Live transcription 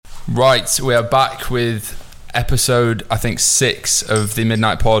Right, we are back with episode, I think, 6 of the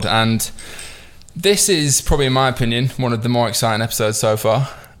Midnight Pod, and this is probably, in my opinion, one of the more exciting episodes so far.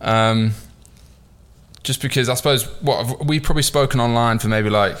 Just because I suppose we've probably spoken online for maybe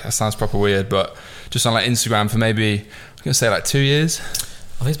like, that sounds proper weird, but just on like Instagram for maybe, I'm gonna say like 2 years.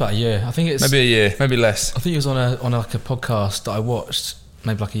 I think it's about a year. I think it's maybe a year, maybe less. I think it was on like a podcast that I watched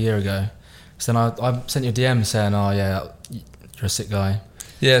maybe like a year ago. So then I sent you a DM saying, "Oh yeah, you're a sick guy."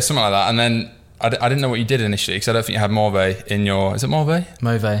 Yeah, something like that. And then I didn't know what you did initially because I don't think you had Morve in your... Is it Morve?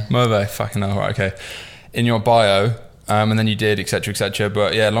 Morve. Fucking hell, right, okay. In your bio, and then you did, etc., etc.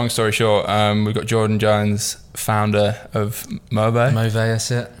 But yeah, long story short, we've got Jordan Jones, founder of Morve. Morve, that's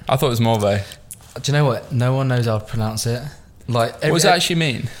it. I thought it was Morve. Do you know what? No one knows how to pronounce it. Like, what does that actually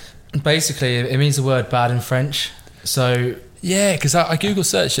mean? Basically, it means the word bad in French. So... Yeah, because I Google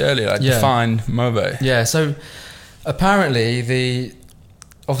searched it earlier, like define Morve. Yeah, so apparently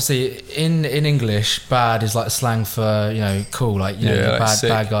obviously in English, bad is like slang for, cool, like, you're like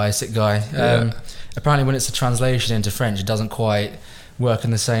bad guy, sick guy. Apparently when it's a translation into French, it doesn't quite work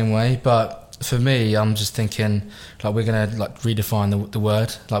in the same way. But for me, I'm just thinking, like, we're going to like redefine the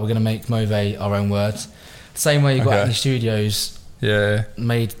word. Like, we're going to make Morve our own words. Same way you've got Acne Studios. Yeah.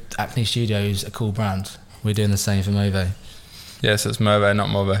 Made Acne Studios a cool brand. We're doing the same for Morve. Yeah, so it's Morve, not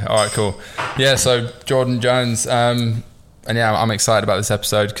Morve. All right, cool. Yeah, so Jordan Jones... and yeah, I'm excited about this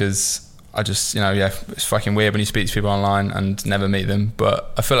episode because I just, it's fucking weird when you speak to people online and never meet them.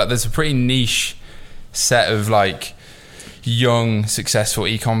 But I feel like there's a pretty niche set of like young, successful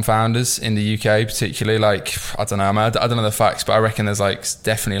e-com founders in the UK, particularly. Like, I don't know, I don't know the facts, but I reckon there's like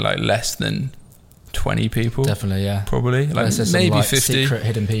definitely like less than 20 people. Definitely, yeah. Probably, like maybe like 50. Secret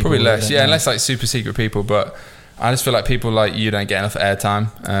hidden people. Probably less, yeah, unless like super secret people. But I just feel like people like you don't get enough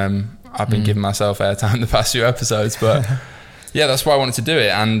airtime. I've been giving myself airtime the past few episodes, but yeah, that's why I wanted to do it.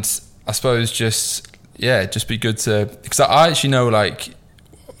 And I suppose just be good to, because I actually know like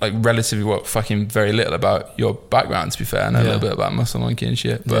relatively fucking very little about your background, to be fair. I know a little bit about Muscle Monkey and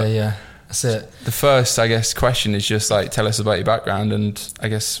shit, but yeah, that's it. The first, I guess, question is just like, tell us about your background and I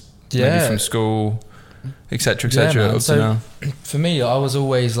guess maybe from school, etc., etc. So for me, I was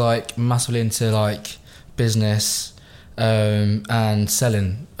always like massively into like business and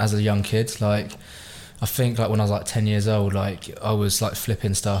selling as a young kid. Like, I think like when I was like 10 years old, like I was like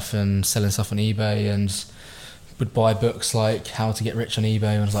flipping stuff and selling stuff on eBay and would buy books like How to Get Rich on eBay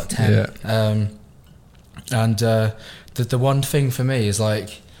when I was like 10. The one thing for me is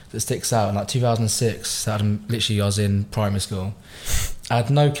like that sticks out in like 2006, I was in primary school. I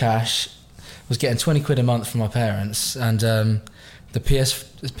had no cash, was getting 20 quid a month from my parents, and the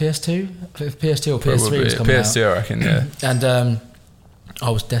PS2 or PS3 was coming out. PS2, I reckon, yeah. And I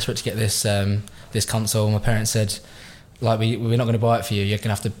was desperate to get this console. My parents said, like, we're not going to buy it for you. You're going to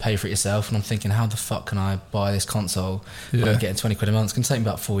have to pay for it yourself. And I'm thinking, how the fuck can I buy this console? Yeah. I'm getting 20 quid a month. It's going to take me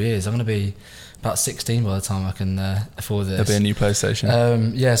about 4 years. I'm going to be about 16 by the time I can afford this. There'll be a new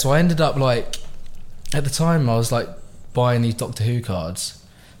PlayStation. Yeah, so I ended up like, at the time I was like buying these Doctor Who cards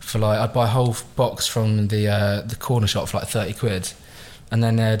for like, I'd buy a whole box from the corner shop for like 30 quid. And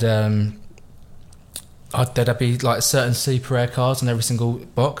then there'd be like certain super rare cards in every single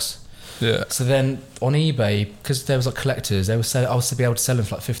box. Yeah. So then on eBay, because there was like collectors, I was to be able to sell them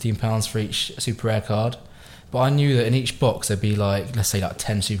for like £15 for each super rare card. But I knew that in each box there'd be like, let's say like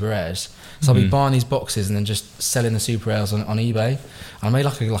 10 super rares. So I'd be buying these boxes and then just selling the super rares on eBay. I made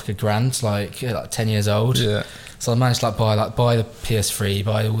like a grand, like 10 years old. Yeah. So I managed to buy the PS3,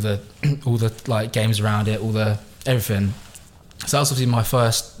 buy all the like games around it, everything. So that was obviously my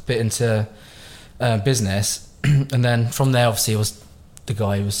first bit into business. And then from there, obviously, it was the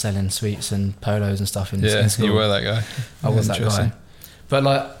guy who was selling sweets and polos and stuff in school. You were that guy. I was that guy. But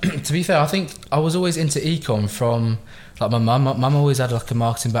like, to be fair, I think I was always into e-com from like my mum. My mum always had like a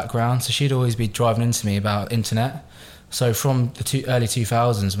marketing background, so she'd always be driving into me about internet. So from the early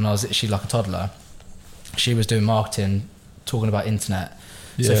 2000s, when I was literally like a toddler, she was doing marketing, talking about internet.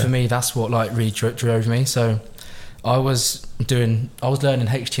 Yeah. So for me, that's what like really drove me. So I was learning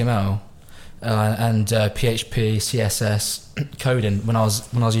HTML and PHP, CSS, coding when I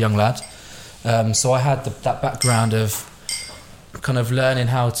was a young lad. So I had that background of kind of learning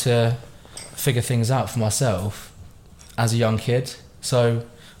how to figure things out for myself as a young kid. So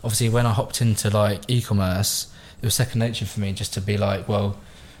obviously when I hopped into like e-commerce, it was second nature for me just to be like, well,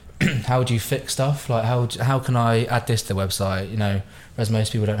 how do you fix stuff? Like how can I add this to the website? Whereas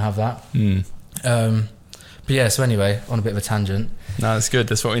most people don't have that. But yeah, so anyway, on a bit of a tangent. No, that's good.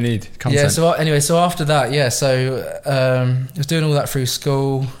 That's what we need. Content. Yeah. So after that, I was doing all that through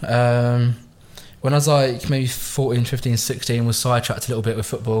school. when I was like maybe 14, 15, 16, was sidetracked a little bit with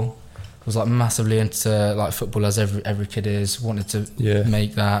football. Was like massively into like football, as every kid is. Wanted to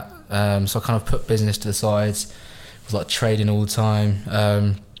make that. So I kind of put business to the side. Was like trading all the time.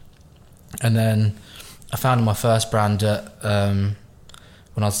 And then I founded my first brand at when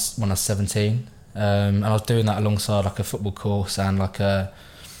I was 17. And I was doing that alongside like a football course and like a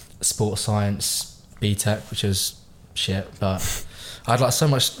sports science BTEC, which was shit, but I had like so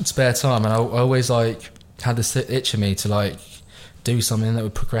much spare time, and I always like had this itch in me to like do something that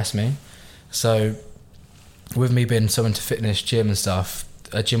would progress me. So with me being so into fitness, gym and stuff,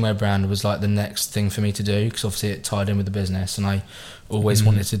 a gymwear brand was like the next thing for me to do, because obviously it tied in with the business, and I always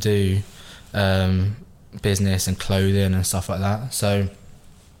wanted to do business and clothing and stuff like that. So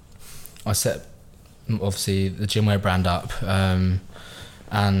I set obviously the gymwear brand up, and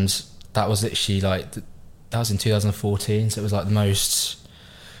that was literally like that was in 2014, so it was like the most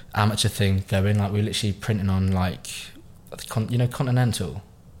amateur thing going. Like we were literally printing on like Continental.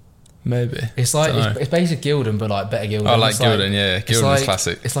 Maybe it's like it's basically Gildan, but like better Gildan. I like Gildan, yeah. Gildan's like,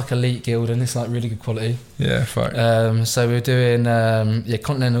 classic. It's like elite Gildan. It's like really good quality. Yeah, fuck. So we were doing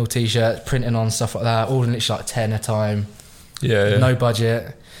Continental t-shirts, printing on stuff like that, ordering literally like 10 a time. Yeah. No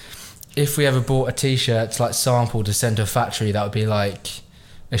budget. If we ever bought a t-shirt to like sample to send to a factory, that would be like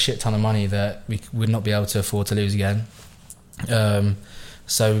a shit ton of money that we would not be able to afford to lose again.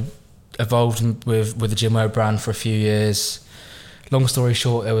 So evolved with the gymwear brand for a few years. Long story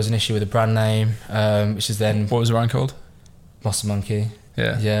short, there was an issue with the brand name, which is then... What was the brand called? Muscle Monkey.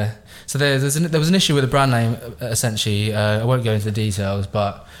 Yeah. So there was an issue with the brand name, essentially. I won't go into the details,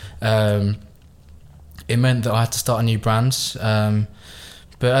 but it meant that I had to start a new brand.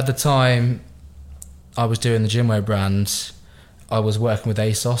 But at the time I was doing the gymwear brand, I was working with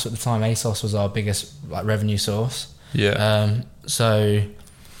ASOS. At the time, ASOS was our biggest like revenue source. Yeah. So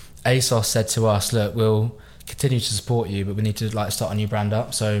ASOS said to us, look, we'll continue to support you, but we need to like start a new brand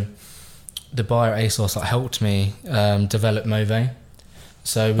up. So the buyer at ASOS like helped me develop Move.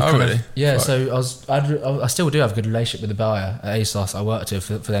 So really? Yeah. Fuck. So I still do have a good relationship with the buyer at ASOS. I worked with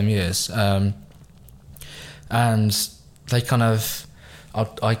for them years, and they kind of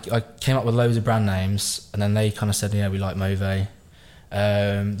I came up with loads of brand names, and then they kind of said, yeah, we like Move.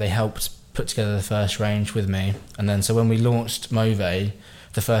 They helped put together the first range with me, and then so when we launched Move,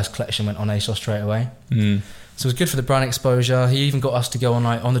 the first collection went on ASOS straight away. So it was good for the brand exposure. He even got us to go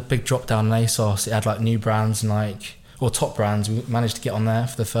on the big drop down on ASOS. It had like new brands and top brands. We managed to get on there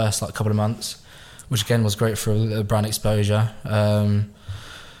for the first like couple of months, which again was great for the brand exposure. And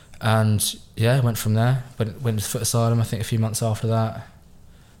yeah, went from there. But went to Foot Asylum I think a few months after that.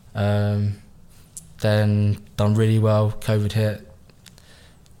 Then done really well. COVID hit.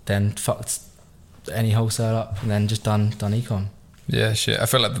 Then fucked any wholesale up, and then just done econ. Yeah, shit. I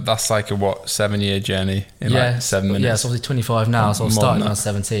feel like that's like a 7-year journey in like 7 minutes. Yeah, it's obviously 25 now, so I was More than starting when I that. was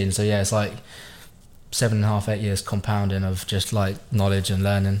 17. So yeah, it's like 7.5, 8 years compounding of just like knowledge and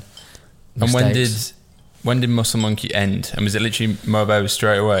learning. And Mistakes. when did Muscle Monkey end? And was it literally Movo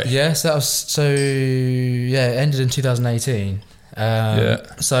straight away? Yeah, so that was it ended in 2018.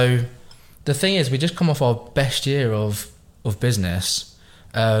 So the thing is, we just come off our best year of business,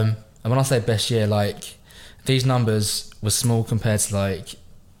 and when I say best year, like these numbers were small compared to like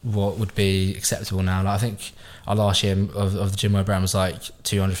what would be acceptable now. Like I think our last year of the gymwear brand was like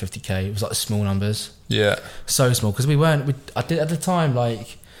 250k. It was like small numbers. Yeah. So small because I did at the time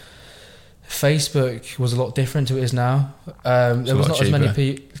like Facebook was a lot different to it is now. There was not as many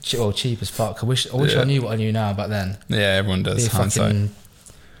people. Cheap as fuck. I wish I knew what I knew now back then. Yeah, everyone does. Be a fucking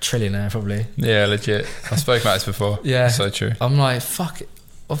trillionaire probably. Yeah, legit. I spoke about this before. Yeah, so true. I'm like fuck it.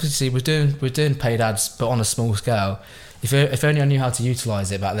 Obviously we're doing paid ads, but on a small scale. If only I knew how to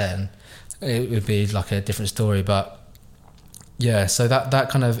utilize it back then, it would be like a different story. But yeah, so that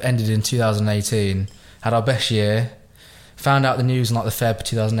kind of ended in 2018. Had our best year. Found out the news in like the Feb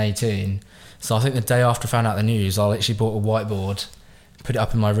 2018. So I think the day after I found out the news, I literally bought a whiteboard, put it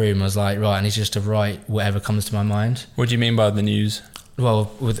up in my room. I was like, right, I need just to write whatever comes to my mind. What do you mean by the news?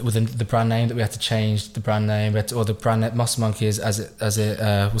 Well, with the brand name that we had to change the brand name, or the brand name Muscle Monkey as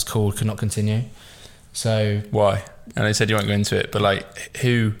it was called could not continue. So why? And they said you won't go into it, but like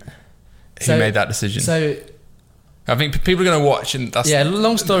who made that decision? So I think people are going to watch, and that's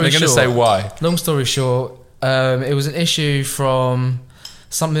long story short. They're going to say why. Long story short, it was an issue from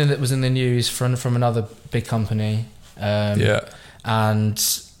something that was in the news from another big company. And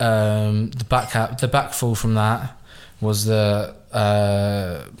the backfall from that was that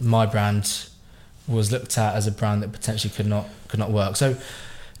my brand was looked at as a brand that potentially could not work. So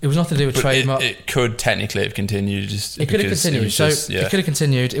It was nothing to do with But trademark. it could technically have continued. Just It could have because continued. was just- It could have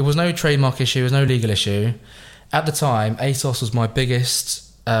continued. It was no trademark issue. It was no legal issue. At the time, ASOS was my biggest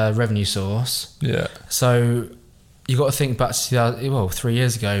revenue source. Yeah. So you got to think back to 3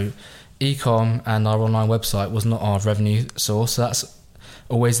 years ago. Ecom and our online website was not our revenue source. So that's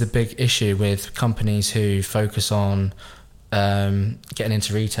always the big issue with companies who focus on getting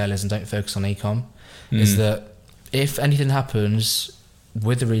into retailers and don't focus on ecom. Is that if anything happens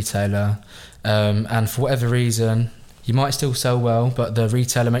with the retailer, and for whatever reason you might still sell well, but the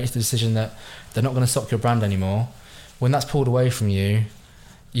retailer makes the decision that they're not going to stock your brand anymore, when that's pulled away from you,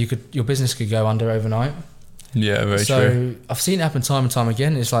 your business could go under overnight. Yeah, very true. So I've seen it happen time and time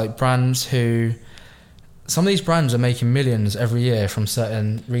again. It's like brands some of these brands are making millions every year from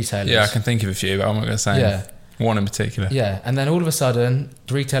certain retailers. Yeah, I can think of a few, but I'm not going to say one in particular. Yeah, and then all of a sudden,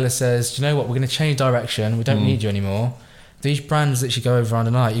 the retailer says, "Do you know what? We're going to change direction. We don't need you anymore." These brands literally go over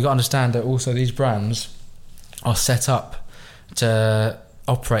undernight. You got to understand that also these brands are set up to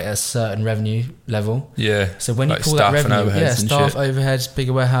operate at a certain revenue level. Yeah. So when like you pull that staff and revenue, overheads and staff, shit. overheads,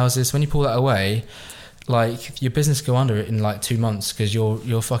 bigger warehouses, when you pull that away, like your business go under it in like 2 months because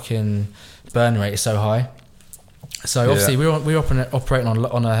your fucking burn rate is so high. So obviously we're operating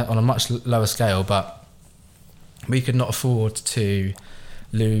on a much lower scale, but we could not afford to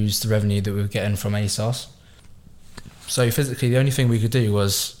lose the revenue that we were getting from ASOS. So physically, the only thing we could do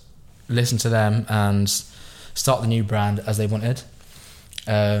was listen to them and start the new brand as they wanted.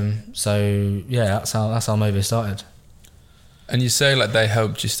 So yeah, that's how Movo started. And you say like they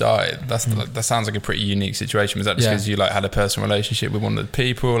helped you start it. That sounds like a pretty unique situation. Was that just because you like had a personal relationship with one of the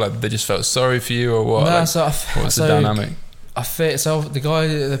people? Like they just felt sorry for you, or what? No, like, what's the dynamic?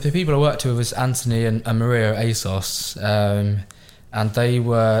 The people I worked with was Anthony and Maria at ASOS, and they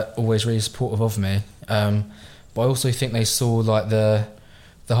were always really supportive of me. But I also think they saw like the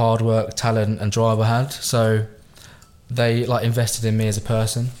hard work, talent, and drive I had. So they like invested in me as a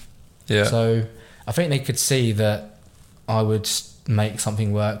person. Yeah. So I think they could see that I would make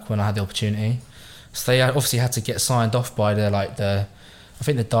something work when I had the opportunity. So they obviously had to get signed off by I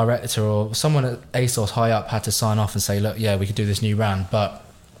think the director or someone at ASOS high up had to sign off and say, look, yeah, we could do this new brand. But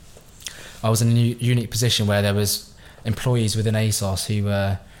I was in a unique position where there was employees within ASOS who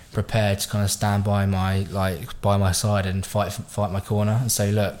were prepared to kind of stand by my side and fight my corner and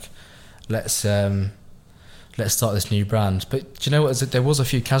say, look, let's start this new brand. But do you know what? There was a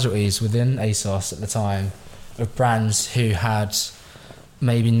few casualties within ASOS at the time of brands who had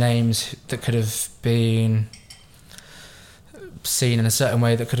maybe names that could have been seen in a certain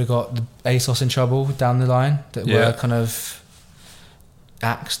way that could have got the ASOS in trouble down the line, that were kind of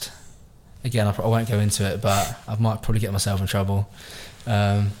axed. Again, I won't go into it, but I might probably get myself in trouble.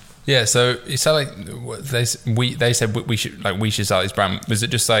 Yeah, so it sounded like they said we should start this brand. Was it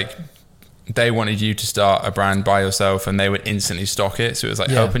just like they wanted you to start a brand by yourself and they would instantly stock it? So it was like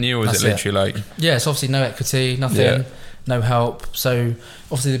helping you, or was it literally like? Yeah, it's obviously no equity, nothing, no help. So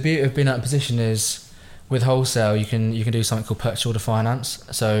obviously the beauty of being in that position is with wholesale you can do something called purchase order finance.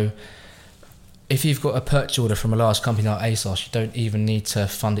 So if you've got a purchase order from a large company like ASOS, you don't even need to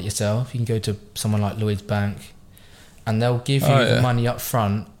fund it yourself. You can go to someone like Lloyds Bank and they'll give you the money up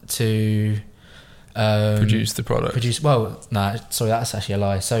front to produce the product. That's actually a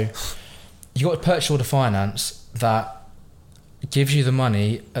lie. So you got a purchase order finance that gives you the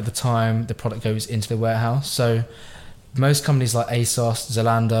money at the time the product goes into the warehouse. So most companies like ASOS,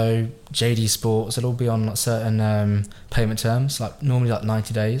 Zalando, JD Sports, they'll all be on certain payment terms, like normally like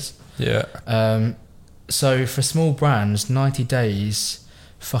 90 days. Yeah. So for small brands, 90 days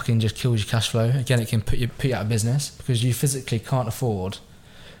fucking just kills your cash flow. Again, it can put you out of business because you physically can't afford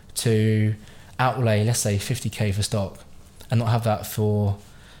to outlay, let's say, 50k for stock and not have that for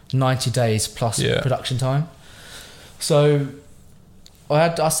 90 days plus production time. So I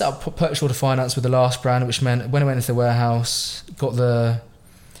set up purchase order finance with the last brand, which meant when I went into the warehouse, got the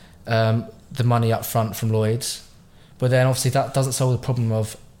money up front from Lloyds, but then obviously that doesn't solve the problem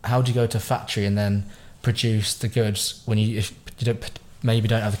of how do you go to a factory and then produce the goods when if you maybe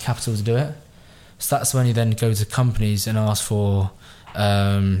don't have the capital to do it. So that's when you then go to companies and ask for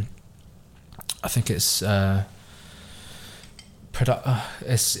I think it's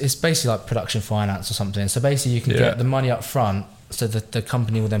it's basically like production finance or something. So basically you can get the money up front so that the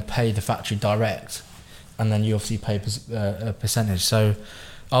company will then pay the factory direct and then you obviously pay a percentage. So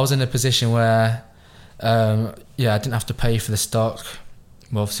I was in a position where I didn't have to pay for the stock.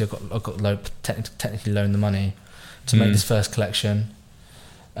 Well, obviously I got technically loaned the money to make this first collection.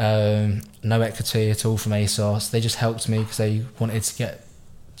 No equity at all from ASOS. They just helped me because they wanted to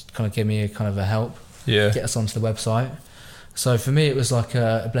give me a kind of a help, get us onto the website. So for me, it was like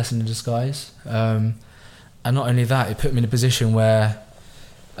a blessing in disguise. And not only that, it put me in a position where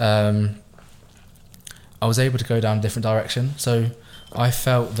I was able to go down a different direction. So I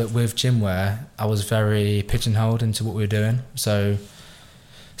felt that with gymwear, I was very pigeonholed into what we were doing. So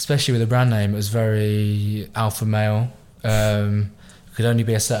especially with the brand name, it was very alpha male. Could only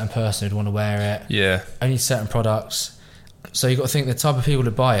be a certain person who'd want to wear it. Yeah. Only certain products. So you've got to think the type of people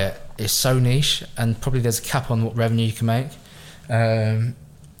that buy it is so niche, and probably there's a cap on what revenue you can make.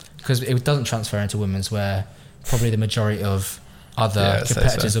 Because it doesn't transfer into women's, where probably the majority of other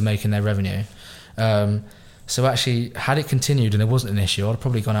competitors are making their revenue. So actually, had it continued and there wasn't an issue, I'd have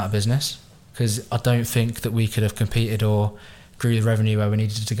probably gone out of business, because I don't think that we could have competed or grew the revenue where we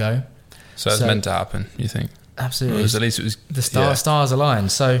needed to go. So it's meant to happen, you think? Absolutely. Or at least it was the stars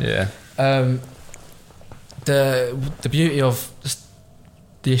aligned. So the beauty of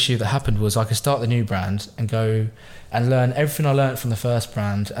the issue that happened was I could start the new brand and go and learn everything I learned from the first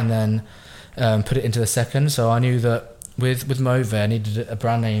brand, and then put it into the second. So I knew that with Move, I needed a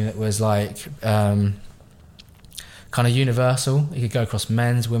brand name that was like kind of universal. It could go across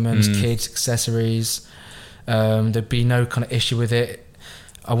men's, women's, kids, accessories. There'd be no kind of issue with it.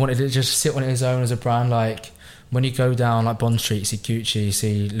 I wanted it to just sit on its own as a brand. Like when you go down like Bond Street, you see Gucci, you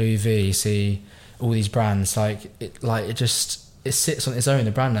see Louis V, you see all these brands. It sits on its own,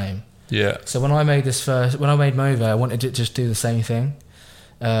 the brand name. Yeah. So when I made Move, I wanted it to just do the same thing.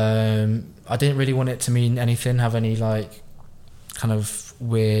 I didn't really want it to mean anything, have any like kind of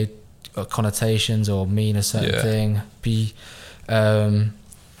weird connotations or mean a certain thing.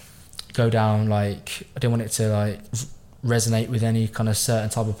 Go down like, I didn't want it to like resonate with any kind of certain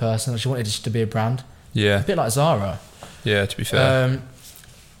type of person. I just wanted it just to be a brand. Yeah. A bit like Zara. Yeah, to be fair.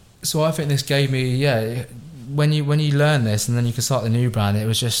 So I think this gave me, when you learn this and then you can start the new brand, it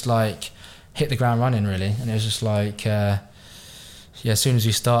was just like hit the ground running really. And it was just like, as soon as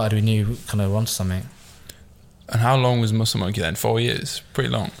we started, we knew kind of onto something. And how long was Muscle Monkey then? 4 years? Pretty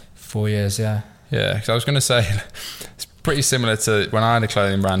long. 4 years, yeah. Yeah, because I was going to say, it's pretty similar to when I had a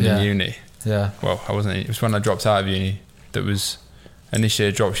clothing brand in uni. Yeah. Well, I wasn't. It was when I dropped out of uni that was initially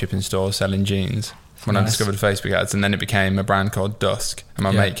a dropshipping store selling jeans. When I discovered Facebook ads, and then it became a brand called Dusk, and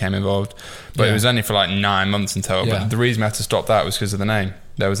my mate came involved. But it was only for like 9 months in total. But the reason we had to stop that was because of the name.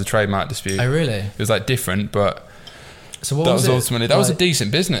 There was a trademark dispute. Oh, really? It was like different, but so what that was ultimately that was a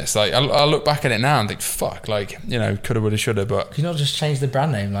decent business. Like I look back at it now and think, fuck, like, you know, coulda, woulda, shoulda. But could you not just change the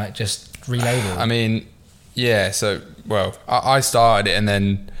brand name, like just relabel? I mean, yeah. So I started it, and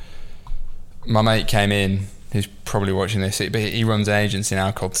then my mate came in. Who's probably watching this, but he runs an agency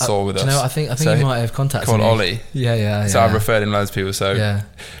now called Soar with us. You know, I think so he might have contacted me. Called Ollie. Yeah. So I referred him loads of people. So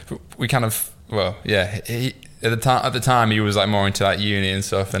we kind of, he, at the time he was like more into like uni and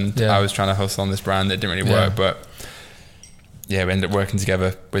stuff, and I was trying to hustle on this brand that didn't really work. But we ended up working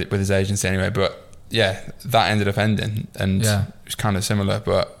together with his agency anyway. But that ended up ending, and it was kind of similar.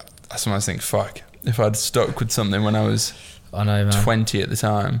 But I sometimes think, fuck, if I'd stuck with something when I was 20 at the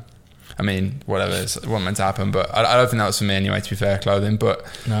time. I mean, whatever, it wasn't meant to happen, but I don't think that was for me anyway, to be fair, clothing. But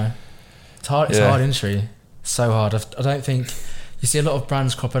no, it's hard. It's a hard industry. It's so hard. I don't think you see a lot of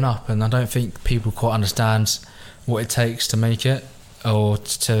brands cropping up, and I don't think people quite understand what it takes to make it or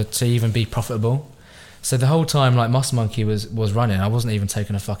to even be profitable. So the whole time, like Muscle Monkey was running, I wasn't even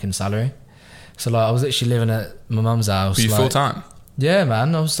taking a fucking salary. So like I was literally living at my mum's house. Were you like, full time? Yeah,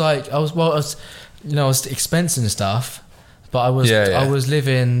 man. I was expensing stuff, but I was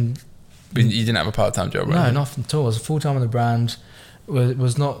living. But you didn't have a part-time job, right? No, nothing at all. I was full-time on the brand.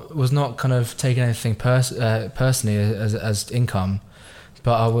 Was not kind of taking anything personally as income,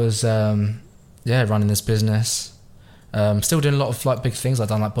 but I was running this business. Still doing a lot of like big things. I've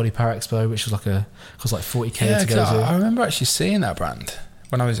done like Body Power Expo, which was like cost like 40k to go to. I remember actually seeing that brand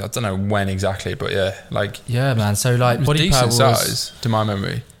when I don't know when exactly, but man. So like Body Power was decent size to my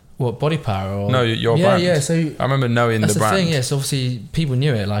memory. What, Body Power or no, your brand? Yeah. So I remember knowing the brand. That's the thing. Yes, obviously people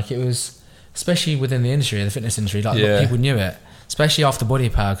knew it. Like it was. Especially within the industry, the fitness industry, people knew it. Especially after Body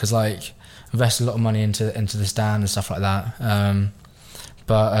Power, because like invested a lot of money into the stand and stuff like that.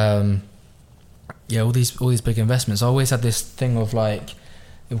 All these big investments. I always had this thing of like,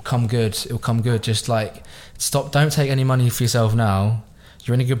 it'll come good. Just like don't take any money for yourself now.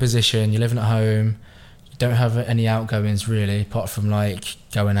 You're in a good position. You're living at home. You don't have any outgoings really, apart from like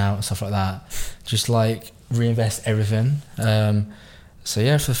going out and stuff like that. Just like reinvest everything. So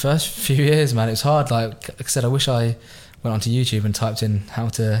for the first few years, man, it's hard. Like I said, I wish I went onto YouTube and typed in how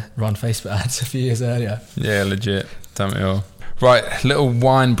to run Facebook ads a few years earlier. Yeah, legit. Tell me all. Right, little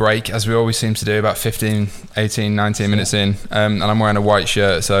wine break, as we always seem to do, about 15, 18, 19 minutes in. And I'm wearing a white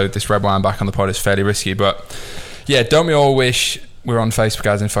shirt, so this red wine back on the pod is fairly risky. But yeah, don't we all wish we were on Facebook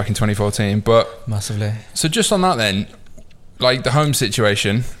as in fucking 2014? But Massively. so just on that then, like the home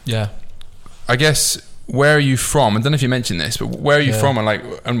situation, Yeah. I guess, where are you from? I don't know if you mentioned this, but where are you from,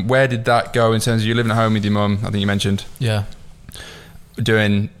 and where did that go in terms of you living at home with your mum? I think you mentioned Yeah.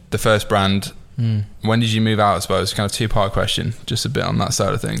 doing the first brand. When did you move out? I suppose kind of two-part question, just a bit on that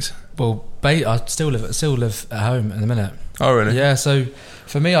side of things. Well, I still live at home in the minute. Oh really? Yeah. So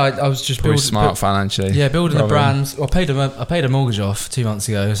for me, I was just Probably smart financially. Yeah, building the rather brand. Well, I paid a mortgage off 2 months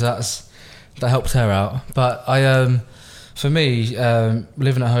ago, so that helped her out. But for me,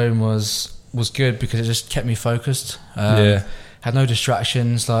 living at home was good because it just kept me focused. Had no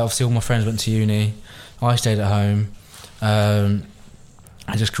distractions. Like obviously, all my friends went to uni. I stayed at home.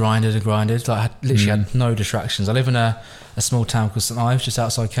 I just grinded. Like I had no distractions. I live in a small town called St Ives, just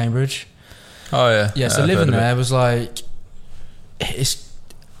outside Cambridge. Oh yeah. Yeah. So living there was like,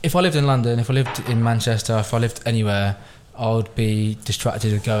 if I lived in London, if I lived in Manchester, if I lived anywhere, I would be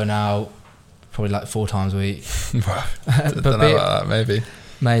distracted with going out probably like 4 times a week. Don't know about that,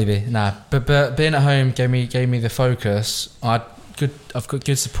 maybe. Nah. But being at home gave me the focus. I've got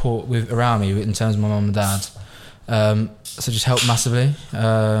good support around me in terms of my mum and dad. So just helped massively.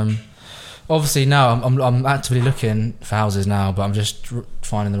 Obviously now I'm actively looking for houses now, but I'm just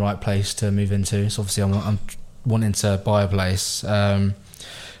finding the right place to move into. So obviously I'm wanting to buy a place.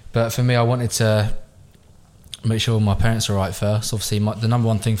 But for me, I wanted to make sure my parents are right first. Obviously the number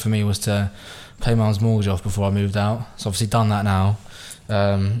one thing for me was to pay my mum's mortgage off before I moved out. So obviously done that now.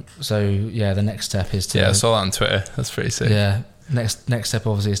 So yeah, the next step is to... Yeah, I saw that on Twitter. That's pretty sick. Yeah, next step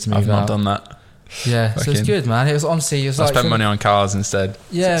obviously is to move out. I've not done that. Yeah, so it's good, man. It was honestly... I spent money on cars instead.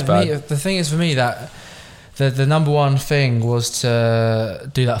 Yeah, the thing is for me that the number one thing was to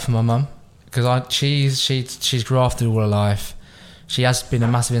do that for my mum, because she's grafted all her life. She has been a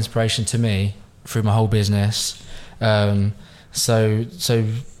massive inspiration to me through my whole business. So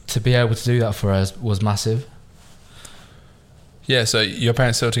to be able to do that for her was massive. Yeah, so your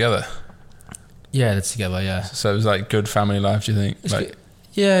parents still together? Yeah, they're together, yeah. So it was like good family life, do you think?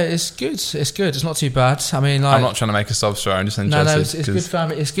 Yeah, it's good. It's good. It's not too bad. I mean, like... I'm not trying to make a sob story, I'm just interested. No, it's good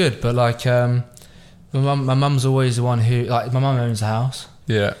family. It's good, but like... my mum's always the one who... Like, my mum owns a house.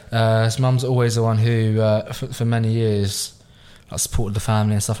 Yeah. So mum's always the one who, for many years, like, supported the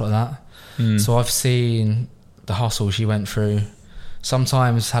family and stuff like that. So I've seen the hustle she went through.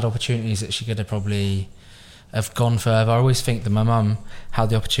 Sometimes had opportunities that she could have probably have gone further. I always think that my mum had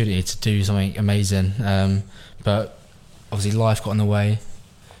the opportunity to do something amazing, but obviously life got in the way,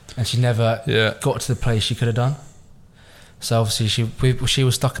 and she never got to the place she could have done. So obviously she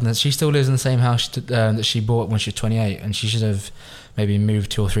was stuck in that. She still lives in the same house that she bought when she was 28, and she should have maybe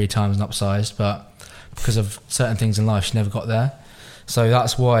moved 2 or 3 times and upsized, but because of certain things in life, she never got there. So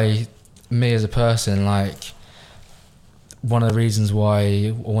that's why me as a person, like, one of the reasons why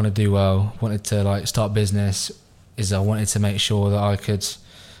I want to do well, wanted to like start business, is I wanted to make sure that I could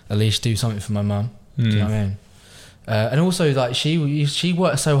at least do something for my mum. Do you know what I mean? And also, like, she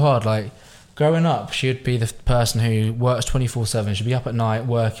worked so hard. Like, growing up, she would be the person who works 24/7. She'd be up at night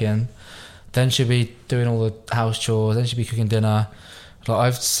working, then she'd be doing all the house chores, then she'd be cooking dinner. Like,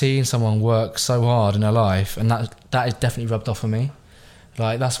 I've seen someone work so hard in her life, and that is definitely rubbed off on me.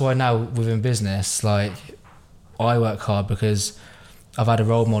 Like, that's why now within business, like, I work hard because I've had a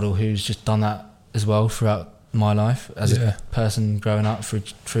role model who's just done that as well throughout my life as a person growing up through.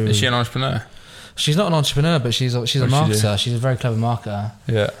 Is she an entrepreneur? She's not an entrepreneur, but she's a marketer. She's a very clever marketer.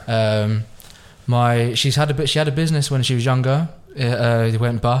 Yeah. She had a business when she was younger. It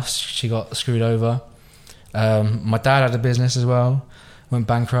went bust. She got screwed over. My dad had a business as well. Went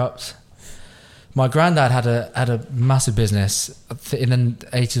bankrupt. My granddad had a massive business in the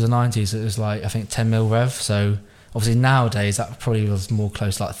 80s or 90s. It was like, I think, 10 mil rev. So obviously nowadays that probably was more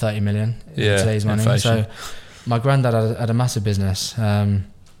close to like 30 million in today's money. Inflation. So my granddad had a massive business,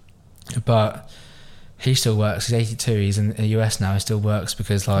 but he still works. He's 82. He's in the US now. He still works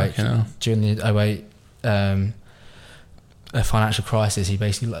because, like, during the 2008 financial crisis, he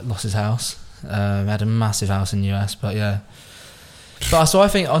basically lost his house. Had a massive house in the US, but yeah. But so I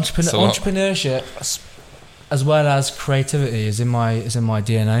think entrepreneurship, as well as creativity, is in my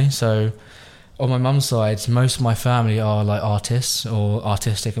DNA. So on my mum's side, most of my family are like artists or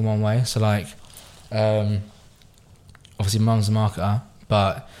artistic in one way. So like, obviously mum's a marketer,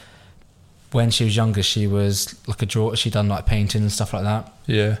 but when she was younger, she was like a drawer. She done like painting and stuff like that.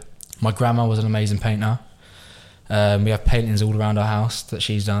 Yeah. My grandma was an amazing painter. We have paintings all around our house that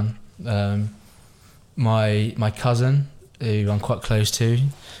she's done. My cousin, who I'm quite close to,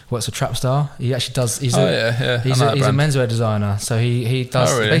 works for Trapstar. He actually does. He's a menswear designer. So he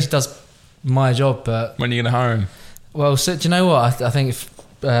does. Oh, really? He basically does my job. But when are you gonna hire him? Well, so do you know what? I think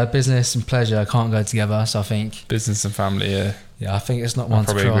business and pleasure can't go together. So I think business and family. Yeah, I think it's not one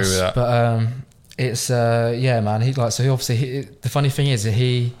to cross. Probably agree with that. But it's man. The funny thing is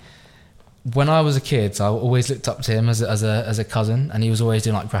that when I was a kid, I always looked up to him as a cousin, and he was always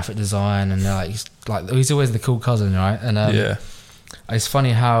doing like graphic design and he's always the cool cousin, right? And it's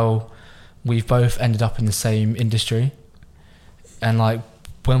funny how we've both ended up in the same industry, and like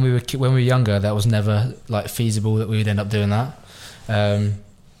when we were younger, that was never like feasible that we would end up doing that. And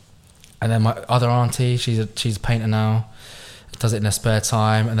then my other auntie, she's a painter now, does it in her spare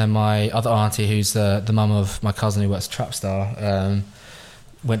time. And then my other auntie, who's the mum of my cousin who works at Trapstar,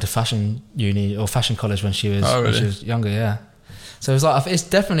 went to fashion uni or fashion college when she was younger. Yeah. So it's like it's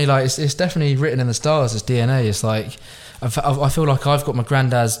definitely written in the stars. It's DNA. It's like I feel like I've got my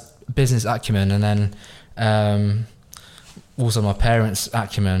granddad's business acumen, and then also my parents'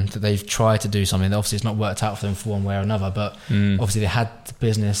 acumen, that they've tried to do something that obviously it's not worked out for them for one way or another, but obviously they had the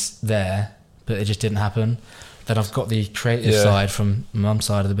business there, but it just didn't happen. Then I've got the creative side from mum's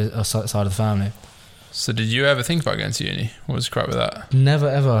side of the side of the family. So did you ever think about going to uni? What was the crap with that? Never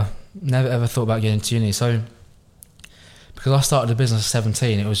ever thought about getting to uni. So because I started a business at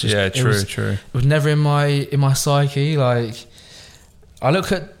 17, it was just true. It was never in my psyche. Like I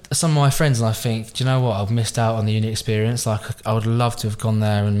look at some of my friends and I think, do you know what? I've missed out on the uni experience. Like I would love to have gone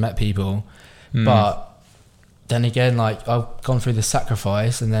there and met people, but then again, like I've gone through the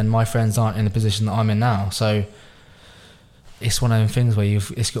sacrifice, and then my friends aren't in the position that I'm in now. So it's one of those things where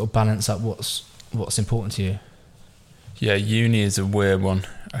it's got to balance up what's important to you. Yeah, uni is a weird one.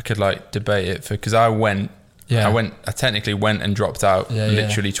 I could like debate it because I technically went and dropped out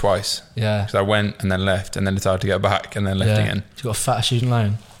literally twice. Yeah, because I went and then left and then decided to get back and then left again. You got a fat student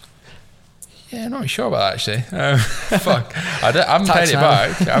loan. Yeah, not really sure about that actually. Fuck, I haven't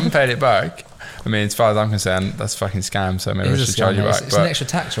paid it back. I mean, as far as I'm concerned, that's a fucking scam. So maybe I should charge you back. It's an extra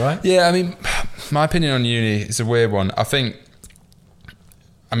tax, right? Yeah, I mean, my opinion on uni is a weird one. I don't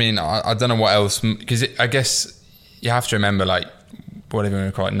know what else, because I guess you have to remember, like, whatever you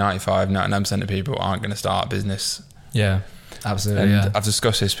want to call it, 99% of people aren't going to start a business. Yeah, absolutely. And I've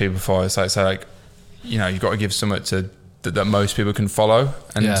discussed this with people before. It's like, you know, you've got to give something that most people can follow.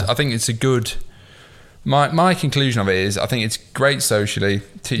 And I think it's a good... My conclusion of it is, I think it's great socially,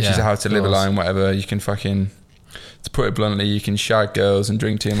 teaches you how to live alone, whatever. You can fucking, to put it bluntly, you can shag girls and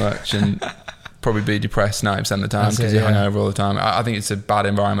drink too much and probably be depressed 90% of the time because you're hungover all the time. I think it's a bad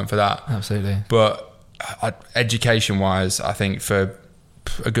environment for that. Absolutely. But education-wise, I think for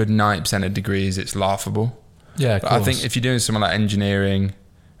a good 90% of degrees, it's laughable. Yeah, of course. I think if you're doing something like engineering,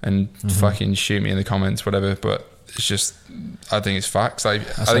 and fucking shoot me in the comments, whatever, but it's just, I think it's facts. I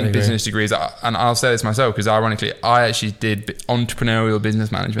think business degrees, and I'll say this myself, because ironically, I actually did entrepreneurial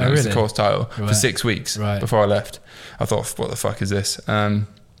business management. It was the course title for 6 weeks before I left. I thought, what the fuck is this? And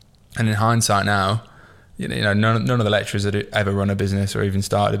in hindsight now, you know, none of the lecturers had ever run a business or even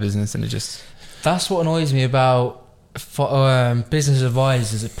started a business, and it just... That's what annoys me about business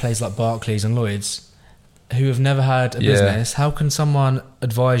advisors at places like Barclays and Lloyds, who have never had a business. How can someone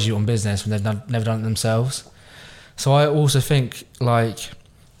advise you on business when they've never done it themselves? So I also think, like,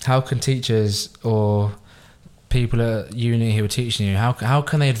 how can teachers or people at uni who are teaching you, how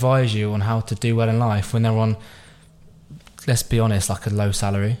can they advise you on how to do well in life when they're on, let's be honest, like a low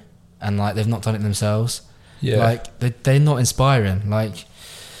salary, and like they've not done it themselves? Yeah. Like they're not inspiring. Like,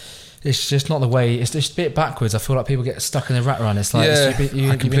 it's just not the way. It's just a bit backwards. I feel like people get stuck in the rat run. It's like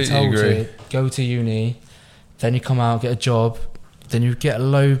you've been told to go to uni, then you come out, get a job, then you get a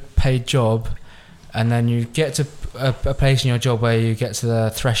low paid job, and then you get to a place in your job where you get to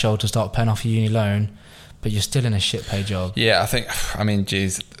the threshold to start paying off your uni loan, but you're still in a shit paid job. Yeah, I mean,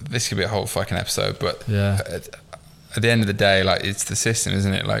 geez, this could be a whole fucking episode, but at the end of the day, like, it's the system,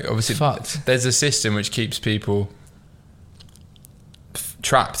 isn't it? Like, obviously, there's a system which keeps people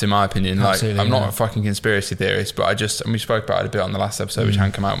trapped, in my opinion. Absolutely, like, I'm not a fucking conspiracy theorist, but and we spoke about it a bit on the last episode, which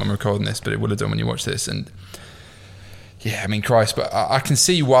hadn't come out when we're recording this, but it would have done when you watch this. And yeah, I mean, Christ, but I can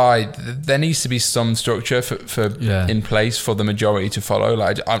see why there needs to be some structure for in place for the majority to follow.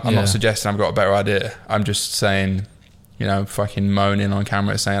 Like, I'm not suggesting I've got a better idea. I'm just saying, you know, fucking moaning on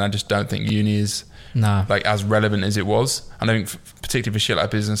camera, saying I just don't think uni is like as relevant as it was. And I think particularly for shit like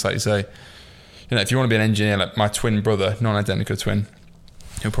business, like you say, you know, if you want to be an engineer, like my twin brother, non-identical twin,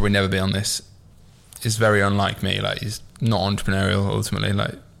 he'll probably never be on this, is very unlike me. Like, he's not entrepreneurial ultimately.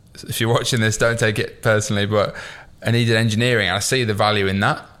 Like, if you're watching this, don't take it personally, but... And he did engineering, and I see the value in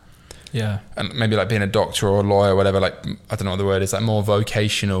that. Yeah. And maybe like being a doctor or a lawyer or whatever, like, I don't know what the word is, like more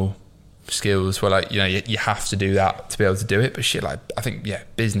vocational skills where like, you know, you have to do that to be able to do it. But shit, like, I think, yeah,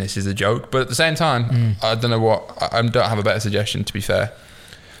 business is a joke. But at the same time, I don't know what, I don't have a better suggestion, to be fair.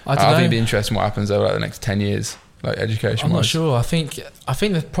 I think it'd be interesting what happens over like the next 10 years, like education. I'm not sure. I think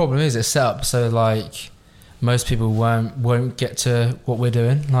the problem is it's set up so like most people won't get to what we're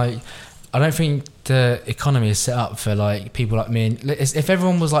doing. Like, I don't think the economy is set up for like people like me. And if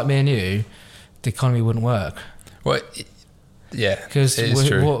everyone was like me and you, the economy wouldn't work. Well, yeah, because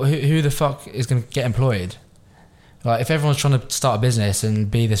who the fuck is going to get employed? Like, if everyone's trying to start a business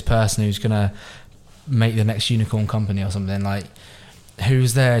and be this person who's going to make the next unicorn company or something, like,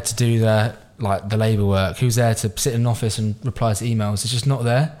 who's there to do the labour work? Who's there to sit in an office and reply to emails? It's just not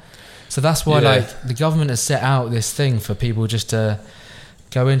there. So that's why like the government has set out this thing for people just to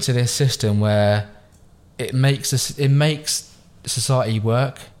go into this system where it makes society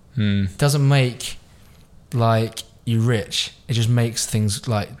work. It doesn't make like you rich. It just makes things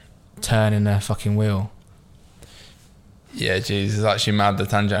like turn in a fucking wheel. Yeah, geez, it's actually mad the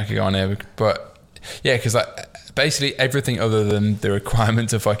tangent I could go on here, but yeah, because like basically everything other than the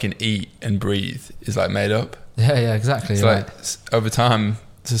requirement to fucking eat and breathe is like made up. Yeah, exactly. It's like over time,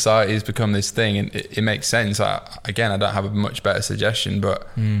 society has become this thing, and it makes sense. Again, I don't have a much better suggestion, but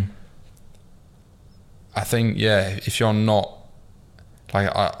I think, yeah, if you're not, like,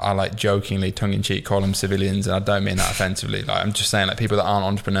 I like jokingly, tongue-in-cheek call them civilians, and I don't mean that offensively. Like, I'm just saying, like, people that aren't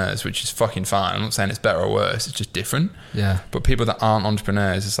entrepreneurs, which is fucking fine. I'm not saying it's better or worse. It's just different. Yeah. But people that aren't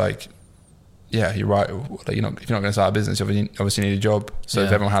entrepreneurs, it's like, yeah, you're right. Like, if you're not going to start a business, you obviously need a job. So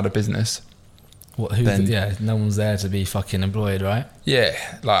if everyone had a business, no one's there to be fucking employed, right? Yeah,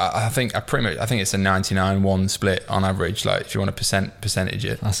 like I think it's a 99-1 split on average. Like, if you want to percentage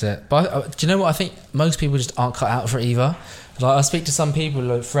it, that's it. But do you know what? I think most people just aren't cut out for it either. Like, I speak to some people,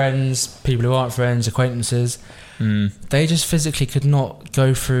 like friends, people who aren't friends, acquaintances. They just physically could not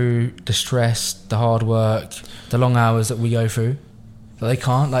go through the stress, the hard work, the long hours that we go through. But they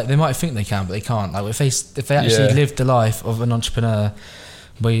can't. Like, they might think they can, but they can't. Like, if they actually lived the life of an entrepreneur,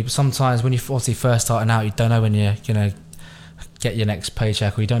 where sometimes when you're obviously first starting out, you don't know when you're gonna get your next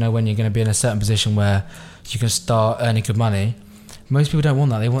paycheck, or you don't know when you're gonna be in a certain position where you can start earning good money. Most people don't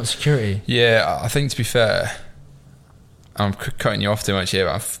want that. They want security. Yeah, I think, to be fair, I'm cutting you off too much here,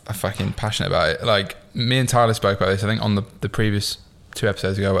 but I'm fucking passionate about it. Like, me and Tyler spoke about this, I think, on the previous 2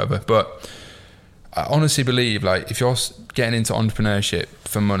 episodes ago, or whatever. But I honestly believe, like, if you're getting into entrepreneurship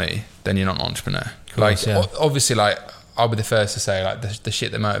for money, then you're not an entrepreneur. Course, like, obviously, like, I'll be the first to say, like, the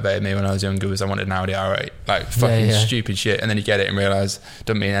shit that motivated me when I was younger was I wanted an Audi R8. Like, fucking stupid shit. And then you get it and realise it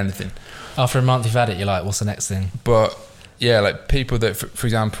doesn't mean anything. After a month you've had it, you're like, what's the next thing? But yeah, like, people that, for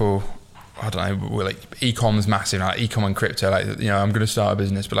example, I don't know, like, e-com's massive, like e-com and crypto, like, you know, I'm going to start a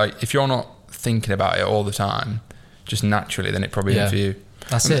business. But like, if you're not thinking about it all the time, just naturally, then it probably isn't for you.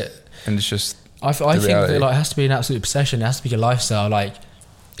 That's it. And it's just, I think that, like, it has to be an absolute obsession. It has to be your lifestyle. Like,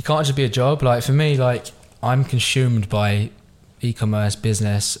 it can't just be a job. Like, for me, like, I'm consumed by e-commerce,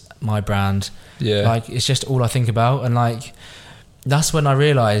 business, my brand. Yeah. Like, it's just all I think about. And like, that's when I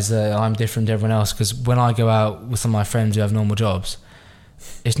realise that I'm different to everyone else. Because when I go out with some of my friends who have normal jobs,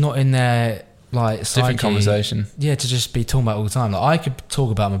 it's not in their, like, psyche, different conversation. Yeah, to just be talking about all the time. Like, I could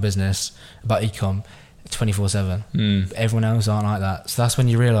talk about my business, about e-com 24/7. Everyone else aren't like that. So that's when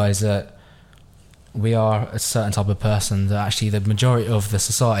you realise that we are a certain type of person that actually the majority of the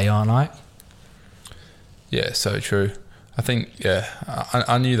society aren't like. Yeah, so true. I think,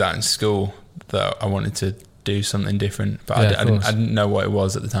 I knew that in school, that I wanted to do something different, but I didn't know what it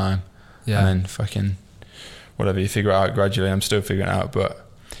was at the time. Yeah. And then fucking whatever, you figure it out gradually. I'm still figuring it out, but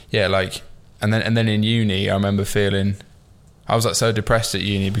yeah, like, and then in uni, I remember feeling, I was like so depressed at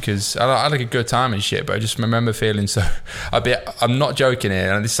uni because I had like a good time and shit, but I just remember feeling so, I'm not joking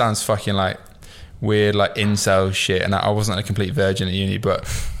here, and this sounds fucking like weird, like incel shit, and I wasn't a complete virgin at uni, but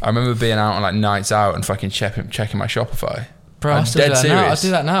I remember being out on like nights out and fucking checking my Shopify. Bro, I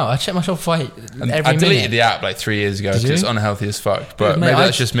do that now. I check my Shopify every minute. I deleted the app like 3 years ago because it's unhealthy as fuck, but maybe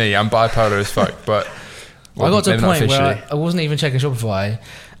that's just me. I'm bipolar as fuck, but I got to a point where I wasn't even checking Shopify.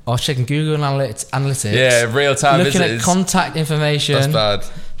 I was checking Google Analytics. Yeah, real time. Looking at contact information. That's bad.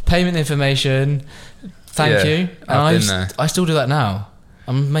 Payment information. Thank you. And I still do that now.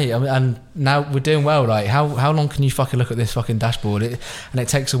 And now we're doing well. Like, how long can you fucking look at this fucking dashboard? And it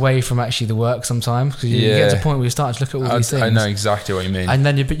takes away from actually the work sometimes, because you get to a point where you're starting to look at all these things. I know exactly what you mean. And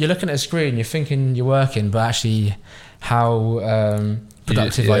then you're looking at a screen, you're thinking you're working, but actually, how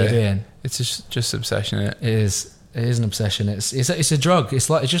productive are you being? It's just obsession, isn't it? It is an obsession. It's a drug. It's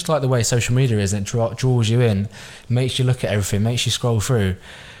just like the way social media is. It draws you in, makes you look at everything, makes you scroll through.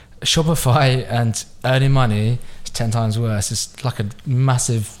 Shopify and earning money is 10 times worse. It's like a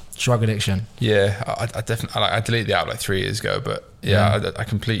massive drug addiction. Yeah, I definitely I deleted the app like 3 years ago, but I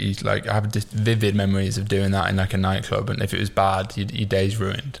completely like I have just vivid memories of doing that in like a nightclub, and if it was bad, your day's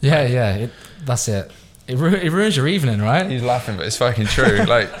ruined. Yeah, that's it. It ruins your evening, right? He's laughing, but it's fucking true.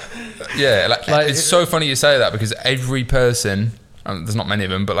 like it's so funny you say that, because every person, there's not many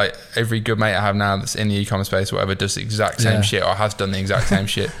of them, but like every good mate I have now that's in the e-commerce space or whatever does the exact same shit, or has done the exact same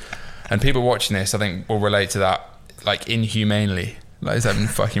shit. And people watching this, I think, will relate to that, like inhumanely. Like, is that the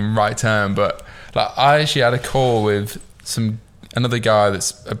fucking right term? But like, I actually had a call with another guy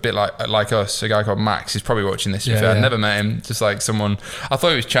that's a bit like us, a guy called Max. He's probably watching this. I'd never met him. Just like someone, I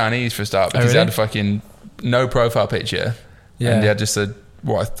thought he was Chinese for a start, because he had a fucking no profile picture, and he had just I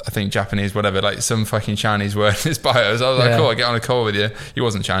think Japanese, whatever, like some fucking Chinese word in his bio. So I was like, cool, I'll get on a call with you. He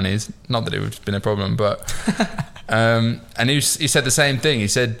wasn't Chinese, not that it would have been a problem, but and he said the same thing. He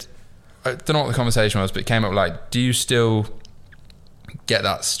said, I don't know what the conversation was, but it came up like, do you still get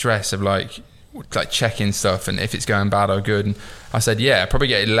that stress of like checking stuff and if it's going bad or good? And I said, yeah, I probably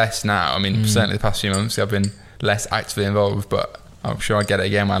get it less now. I mean, certainly the past few months I've been less actively involved, but I'm sure I get it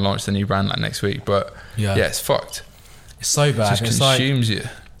again when I launch the new brand like next week. But yeah, it's fucked. It's so bad. It just consumes you.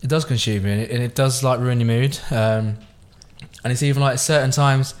 It does consume you, and it does like ruin your mood. And it's even like certain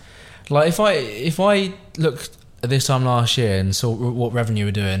times, like if I look at this time last year and saw what revenue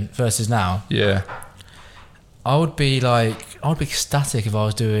we're doing versus now, I would be ecstatic if I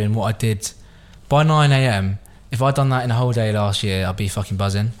was doing what I did by 9 a.m. If I'd done that in a whole day last year, I'd be fucking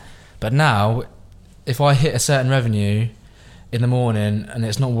buzzing. But now, if I hit a certain revenue in the morning and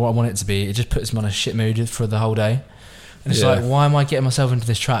it's not what I want it to be, it just puts me on a shit mood for the whole day. And it's like, why am I getting myself into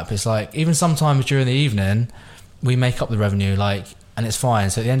this trap? It's like, even sometimes during the evening, we make up the revenue, like, and it's fine.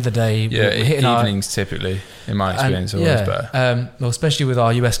 So at the end of the day, we're hitting evenings typically, in my experience, always better. Well, especially with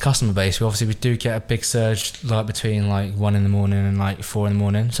our US customer base, we do get a big surge like between like 1 in the morning and like 4 in the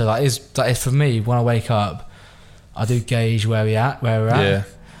morning. So that is for me, when I wake up, I do gauge where we're at. Yeah.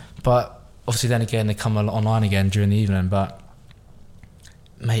 But obviously then again, they come online again during the evening. But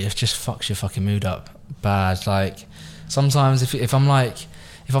mate, it just fucks your fucking mood up bad. Like sometimes if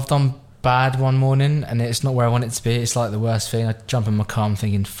I've done bad one morning and it's not where I want it to be, it's like the worst thing. I jump in my car, I'm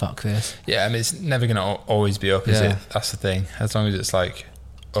thinking, fuck this. Yeah, I mean, it's never going to always be up, is it? That's the thing. As long as it's like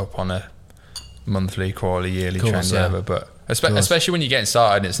up on a monthly, quarterly, yearly trend, whatever. But especially when you're getting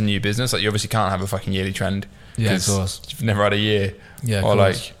started and it's a new business, like you obviously can't have a fucking yearly trend. Yeah, of course. You've never had a year. Yeah, or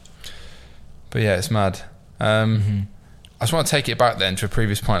like, but yeah, it's mad. I just want to take it back then to a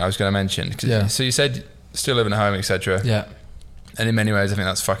previous point I was going to mention. So you said still living at home, etc. Yeah. And in many ways, I think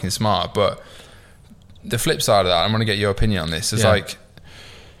that's fucking smart. But the flip side of that, I want to get your opinion on this. Is like,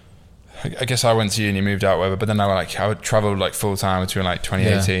 I guess I went to uni, moved out, whatever. But then I traveled like full time between like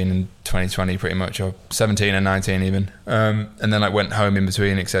 2018 and 2020, pretty much, or 17 and 19 even. And then I went home in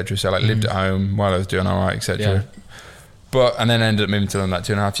between, etc. So like lived at home while I was doing all right, etc. Yeah. But and then ended up moving to London like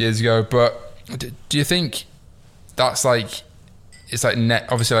 2.5 years ago. But do you think that's like, it's like net?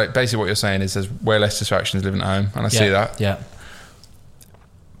 Obviously, like basically what you're saying is there's way less distractions living at home, and I see that. Yeah.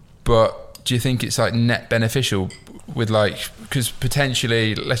 But do you think it's like net beneficial with like, because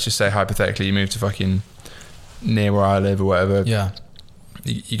potentially, let's just say hypothetically, you move to fucking near where I live or whatever. Yeah.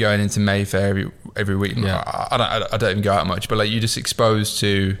 You're going into Mayfair every week. Yeah. I don't even go out much, but like you're just exposed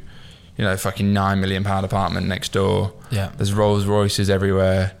to, you know, fucking £9 million apartment next door. Yeah. There's Rolls Royces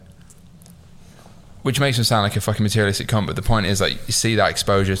everywhere, which makes them sound like a fucking materialistic cunt. But the point is, like, you see that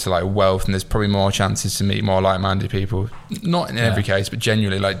exposure to like wealth, and there's probably more chances to meet more like-minded people. Not in every case, but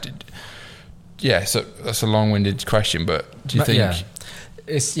genuinely, like, so that's a long-winded question. But do you think? Yeah.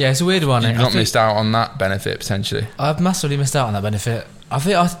 It's a weird one. You've not missed out on that benefit potentially. I've massively missed out on that benefit. I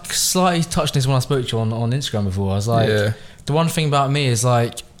think I slightly touched this when I spoke to you on Instagram before. I was like, the one thing about me is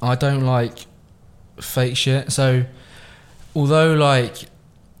like, I don't like fake shit. So although like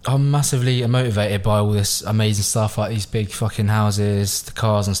I'm massively motivated by all this amazing stuff, like these big fucking houses, the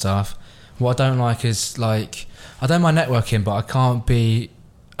cars and stuff, what I don't like is like, I don't mind networking, but I can't be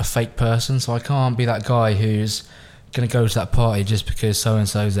a fake person. So I can't be that guy who's going to go to that party just because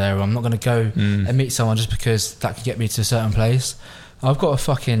so-and-so's there, or I'm not going to go and meet someone just because that could get me to a certain place. I've got a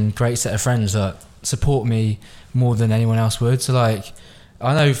fucking great set of friends that support me more than anyone else would. So like,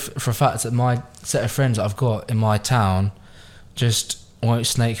 I know for a fact that my set of friends that I've got in my town just won't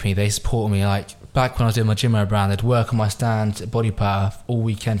snake me. They support me. Like back when I was doing my gym brand, they'd work on my stand at Body Power all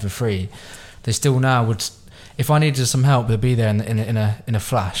weekend for free. They still now would, if I needed some help, they'd be there in a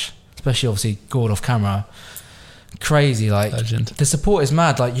flash. Especially obviously Gord off camera. Crazy, like legend. The support is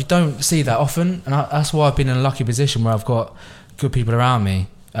mad. Like you don't see that often, and that's why I've been in a lucky position where I've got good people around me.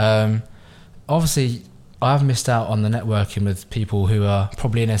 Obviously, I've missed out on the networking with people who are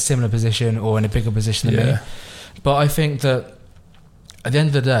probably in a similar position or in a bigger position than me. But I think that at the end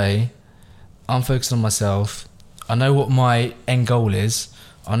of the day, I'm focused on myself. I know what my end goal is.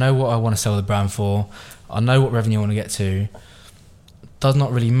 I know what I want to sell the brand for. I know what revenue I want to get to. Does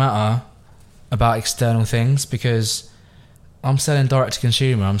not really matter about external things because I'm selling direct to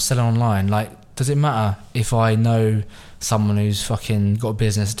consumer. I'm selling online. Like, does it matter if I know someone who's fucking got a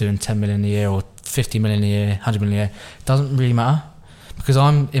business doing 10 million a year or 50 million a year, 100 million a year? Doesn't really matter because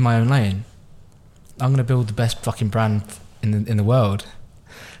I'm in my own lane. I'm going to build the best fucking brand in the world.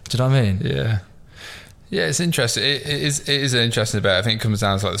 Do you know what I mean? Yeah. Yeah, it's interesting. It is an interesting debate. I think it comes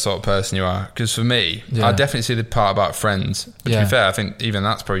down to like the sort of person you are. Because for me, I definitely see the part about friends. But to be fair, I think even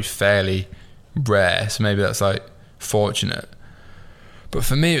that's probably fairly rare. So maybe that's like fortunate. But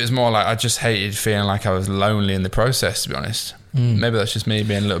for me, it was more like I just hated feeling like I was lonely in the process, to be honest. Maybe that's just me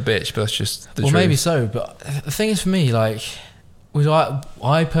being a little bitch, but that's just the truth. Well, maybe so. But the thing is for me, like,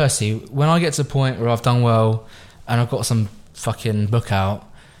 I personally, when I get to the point where I've done well and I've got some fucking book out,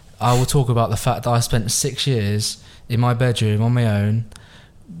 I will talk about the fact that I spent 6 years in my bedroom on my own,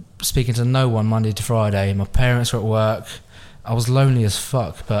 speaking to no one Monday to Friday. My parents were at work. I was lonely as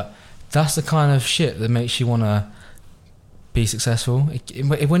fuck, but that's the kind of shit that makes you want to be successful.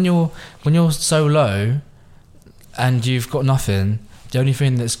 When you're so low and you've got nothing, the only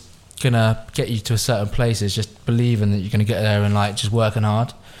thing that's gonna get you to a certain place is just believing that you're gonna get there and like just working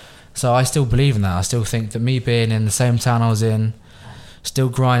hard. So I still believe in that. I still think that me being in the same town I was in, still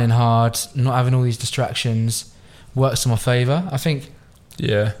grinding hard, not having all these distractions, works to my favour. I think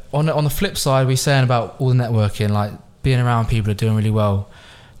on the flip side, we're saying about all the networking, like being around people who are doing really well,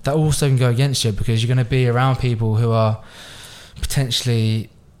 that also can go against you because you're going to be around people who are potentially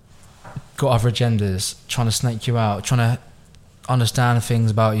got other agendas, trying to snake you out, trying to understand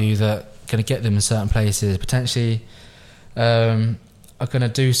things about you that are going to get them in certain places, potentially are going to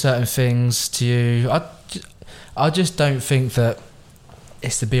do certain things to you. I just don't think that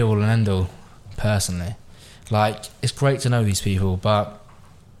it's the be all and end all, personally. Like, it's great to know these people, but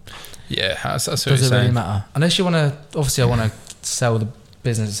that's what does it really matter? Unless you want to, obviously I want to sell the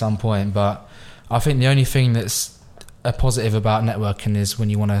business at some point, but I think the only thing that's a positive about networking is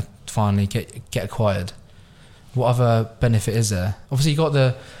when you want to finally get acquired. What other benefit is there? Obviously you got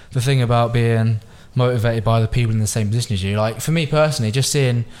the thing about being motivated by the people in the same position as you. Like, for me personally, just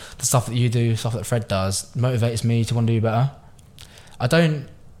seeing the stuff that you do, stuff that Fred does, motivates me to want to do better.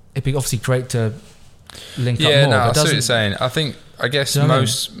 It'd be obviously great to link up more. Yeah, no, I see what you're saying. I guess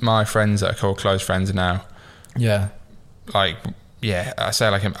most my friends that I call close friends are now. Yeah. Like, I say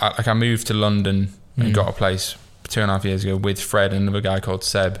I moved to London and got a place 2.5 years ago with Fred and another guy called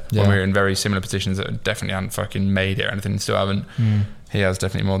Seb when we were in very similar positions that definitely hadn't fucking made it or anything, still haven't. He has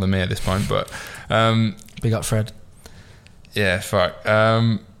definitely more than me at this point, but big up Fred. Yeah, fuck.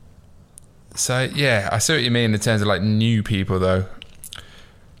 So yeah, I see what you mean in terms of like new people though.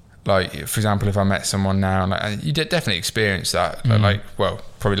 Like, for example, if I met someone now, like, you definitely experience that. Like, well,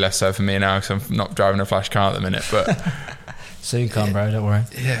 probably less so for me now because I'm not driving a flash car at the minute. But soon come, bro. Don't worry.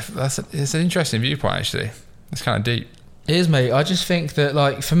 Yeah, it's an interesting viewpoint actually. It's kind of deep. It is, mate. I just think that,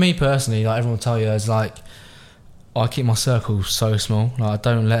 like, for me personally, like everyone will tell you, is like I keep my circle so small. Like, I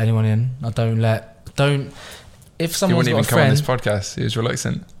don't let anyone in. If someone's got a friend, he wouldn't even come on this podcast. He was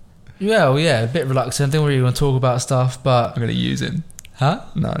reluctant. Yeah, a bit reluctant. I didn't really want to talk about stuff, but I'm going to use him. Huh?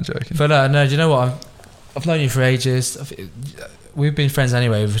 No, I'm joking. But no, do you know what? I've known you for ages. We've been friends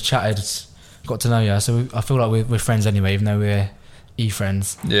anyway. We've chatted, got to know you. So I feel like we're friends anyway, even though we're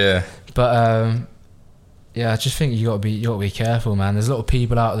e-friends. Yeah. But I just think you got to be careful, man. There's a lot of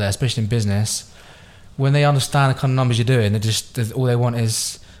people out there, especially in business, when they understand the kind of numbers you're doing, all they want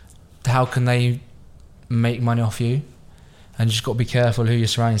is how can they make money off you, and you just got to be careful who you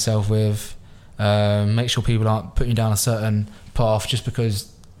surround yourself with. Make sure people aren't putting you down a certain path just because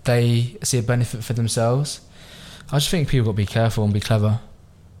they see a benefit for themselves. I just think people got to be careful and be clever.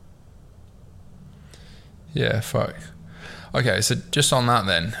 Yeah, fuck. Okay, so just on that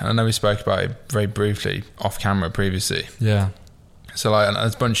then, and I know we spoke about it very briefly off camera previously. Yeah. So like,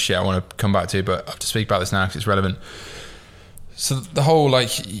 there's a bunch of shit I want to come back to, but I have to speak about this now because it's relevant. So the whole, like,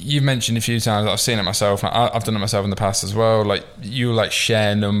 you've mentioned a few times, I've seen it myself, I've done it myself in the past as well, like, you like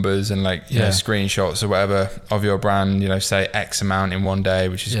share numbers and like, you know, screenshots or whatever of your brand, you know, say X amount in one day,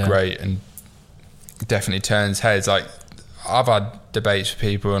 which is great and definitely turns heads. Like, I've had debates with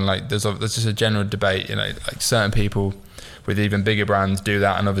people and like, there's just a general debate, you know, like certain people with even bigger brands do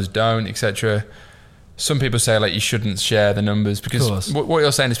that and others don't, etc. Some people say like you shouldn't share the numbers because what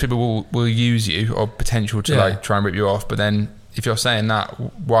you're saying is people will use you or potential to like try and rip you off, but then if you're saying that,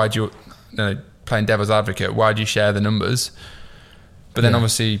 why do you playing devil's advocate, why do you share the numbers? But then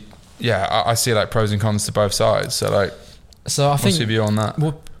obviously, I see like pros and cons to both sides. So like, so I think what's your view on that?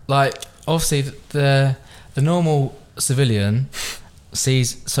 Well, like obviously the normal civilian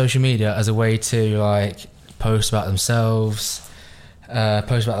sees social media as a way to like post about themselves,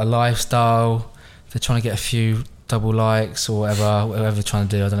 post about their lifestyle. They're trying to get a few double likes or whatever they're trying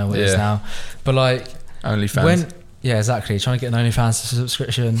to do. I don't know what it is now, but like OnlyFans. Exactly, trying to get an OnlyFans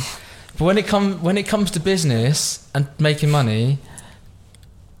subscription. But when it comes to business and making money,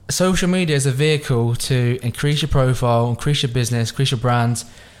 social media is a vehicle to increase your profile, increase your business, increase your brand,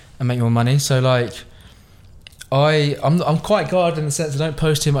 and make more money. So like, I'm quite guarded in the sense I don't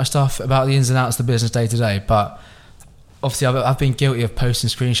post too much stuff about the ins and outs of the business day to day, but obviously I've been guilty of posting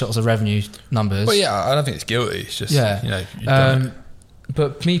screenshots of revenue numbers. Well, yeah, I don't think it's guilty. It's just, you've done it.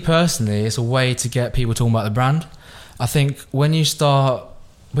 But me personally, it's a way to get people talking about the brand. I think when you see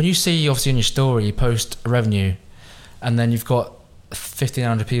obviously in your story, you post a revenue, and then you've got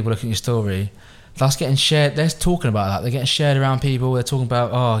 1,500 people looking at your story, that's getting shared. They're talking about that. They're getting shared around people. They're talking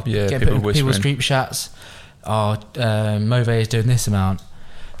about, people's group chats. Move is doing this amount.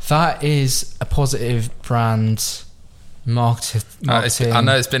 That is a positive brand marketing. I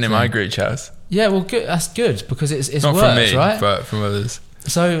know it's been in my group chats. Yeah, well, good. That's good because it's not works, from me, right? but from others.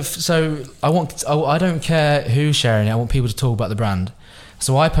 So I don't care who's sharing it. I want people to talk about the brand.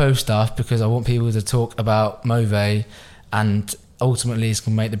 So I post stuff because I want people to talk about Move, and ultimately it's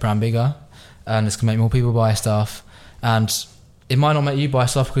going to make the brand bigger, and it's going to make more people buy stuff. And it might not make you buy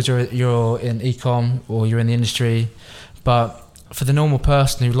stuff because you're in e-com or you're in the industry, but for the normal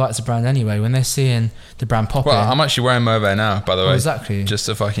person who likes the brand anyway, when they're seeing the brand pop in... Well, I'm actually wearing Move now, by the way. Exactly. Just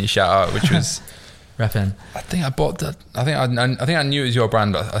to fucking shout out, which was... Repping. I think I bought that. I think I knew it was your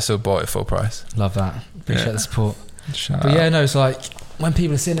brand, but I still bought it full price. Love that. Appreciate the support. Shout but out. yeah, no, it's like when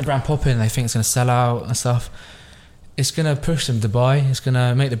people are seeing the brand pop in, they think it's going to sell out and stuff. It's going to push them to buy. It's going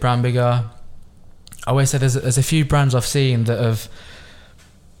to make the brand bigger. I always say there's a few brands I've seen that have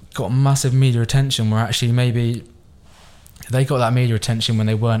got massive media attention where actually maybe they got that media attention when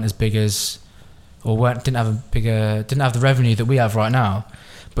they weren't as big as, or didn't have the revenue that we have right now.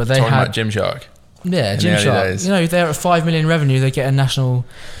 But they Talking had about Gymshark. Yeah, Gymshark. You know, they're at 5 million revenue. They get a national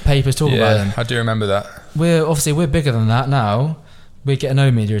papers talking about them. I do remember that. We're bigger than that now. We get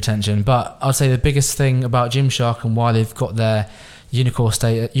no media attention, but I'd say the biggest thing about Gymshark and why they've got their unicorn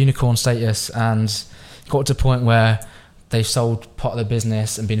status and got to a point where they've sold part of their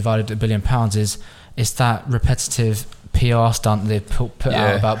business and been valued at £1 billion is that repetitive PR stunt they've put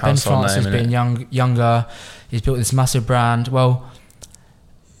out about Ben Francis being younger. He's built this massive brand. Well,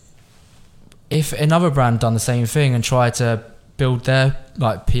 if another brand done the same thing and tried to build their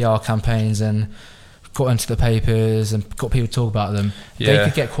like PR campaigns and got into the papers and got people to talk about them, they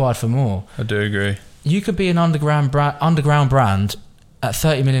could get acquired for more. I do agree. You could be an underground brand at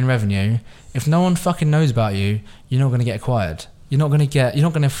 30 million revenue. If no one fucking knows about you, you're not going to get acquired. You're not going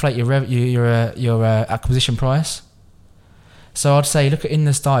to inflate your acquisition price. So I'd say look at In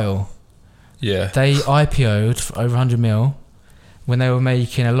The Style. Yeah. They IPO'd for over 100 mil when they were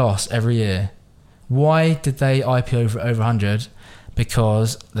making a loss every year. Why did they IPO for over 100?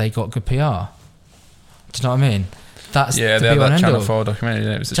 Because they got good PR. Do you know what I mean? That's they had that Channel 4 documentary.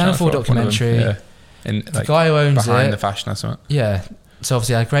 It was a Channel 4 documentary. Yeah. The guy who owns behind it, the fashion or something. Yeah. So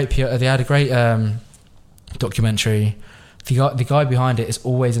obviously they had a great documentary. The guy behind it is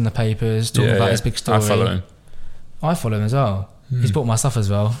always in the papers talking about his big story. I follow him as well. He's bought my stuff as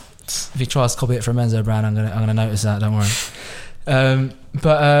well. If he tries to copy it from a Menzo brand, I'm gonna notice that. Don't worry.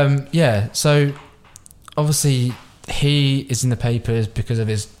 So obviously he is in the papers because of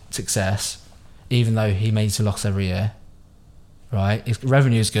his success, even though he makes a loss every year. Right, his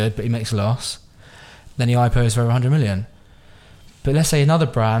revenue is good, but he makes a loss. Then he IPOs for over 100 million. But let's say another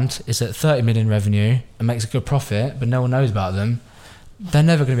brand is at 30 million revenue and makes a good profit, but no one knows about them. They're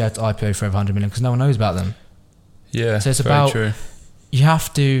never going to be able to IPO for over 100 million because no one knows about them. Yeah, so it's very about true. You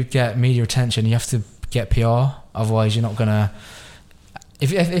have to get media attention. You have to get PR. Otherwise, you're not going to.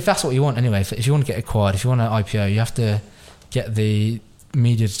 If that's what you want, anyway. If you want to get acquired, if you want to IPO, you have to get the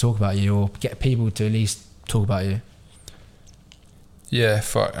media to talk about you, or get people to at least talk about you. Yeah,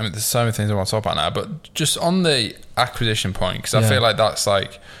 fuck. I mean, there's so many things I want to talk about now, but just on the acquisition point, because I feel like that's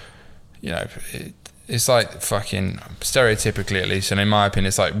like, it's like fucking stereotypically, at least, and in my opinion,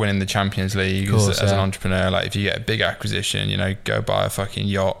 it's like winning the Champions League as an entrepreneur. Like, if you get a big acquisition, go buy a fucking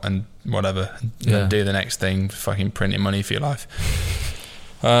yacht and whatever, and do the next thing, fucking printing money for your life.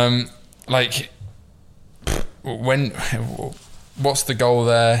 What's the goal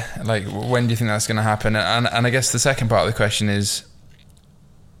there? Like, when do you think that's going to happen? And I guess the second part of the question is,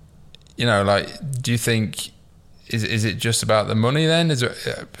 you know, like, do you think is it just about the money then? Is it,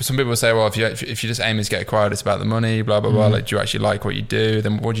 some people say, well, if you just aim to get acquired, it's about the money, blah blah blah. Like, do you actually like what you do?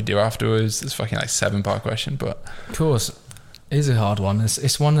 Then what do you do afterwards? It's fucking like 7-part question, but of course, it is a hard one.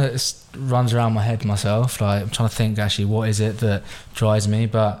 It's one that runs around my head myself. Like, I'm trying to think actually what is it that drives me,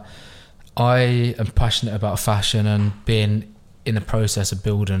 but I am passionate about fashion and being in the process of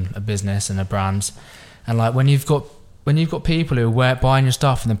building a business and a brand. And like when you've got people who are buying your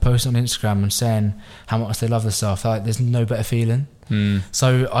stuff and then posting on Instagram and saying how much they love the stuff, like, there's no better feeling.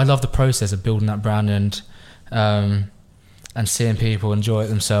 So I love the process of building that brand and seeing people enjoy it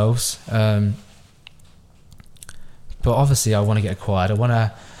themselves. But obviously I want to get acquired. I want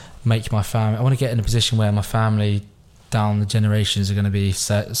to make my family, I want to get in a position where my family down the generations are going to be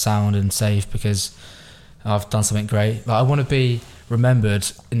sound and safe because I've done something great. Like, I want to be remembered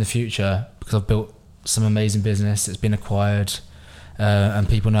in the future because I've built some amazing business that's been acquired and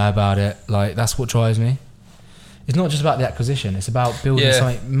people know about it. Like, that's what drives me. It's not just about the acquisition, it's about building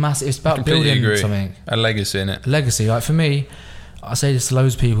something massive. It's about building something, a legacy in it. A legacy. Like, for me, I say this to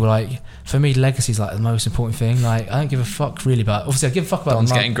loads of people, like, for me, legacy is like the most important thing. Like, I don't give a fuck really about, obviously I give a fuck about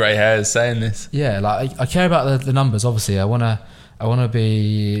Don's getting grey hairs saying this. Yeah, like, I care about the numbers. Obviously I want to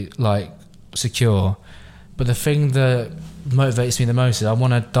be like secure, but the thing that motivates me the most is I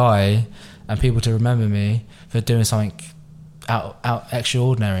want to die and people to remember me for doing something out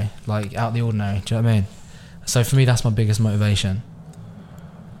extraordinary, like out the ordinary. Do you know what I mean? So for me, that's my biggest motivation.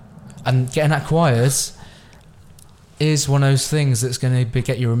 And getting acquired is one of those things that's going to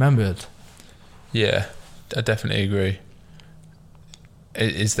get you remembered. Yeah, I definitely agree.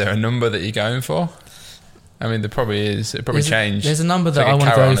 Is there a number that you're going for? I mean, there probably is. It probably changed. There's a number that I want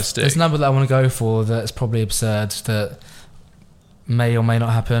to go. There's a number that I want to go for that's probably absurd, that may or may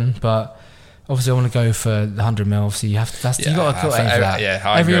not happen. But obviously, I want to go for the 100 mil. Obviously, you have to. You got to aim for that. Yeah,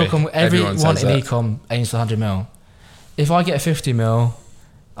 I agree. Everyone in ecom aims for 100 mil. If I get 50 mil,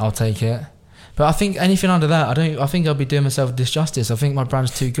 I'll take it. But I think anything under that, I think I'll be doing myself a disjustice. I think my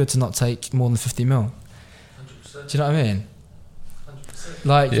brand's too good to not take more than 50 mil. 100%. Do you know what I mean? 100%.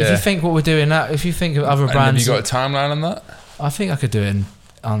 Like, if you think what we're doing now, if you think of other brands, have you got a timeline on that? I think I could do it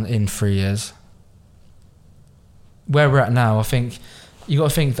in 3 years. Where we're at now, I think you got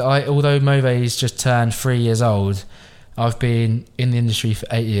to think that although Move's just turned 3 years old, I've been in the industry for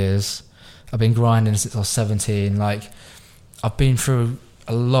 8 years. I've been grinding since I was 17. Like, I've been through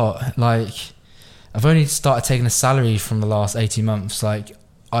a lot. Like, I've only started taking a salary from the last 18 months. Like,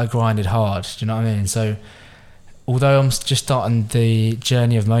 I grinded hard. Do you know what I mean? So, although I'm just starting the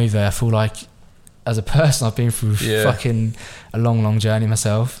journey of Move, I feel like as a person I've been through fucking a long journey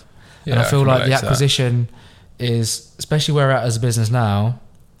myself. And I feel like the acquisition is, especially where we're at as a business now,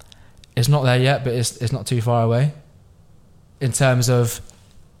 it's not there yet, but it's not too far away. In terms of,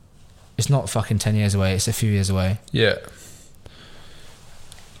 it's not fucking 10 years away, it's a few years away. Yeah.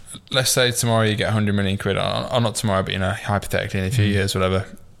 Let's say tomorrow you get 100 million quid, or not tomorrow, but, you know, hypothetically in a few years, whatever.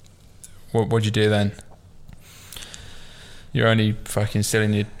 What'd you do then? You're only fucking still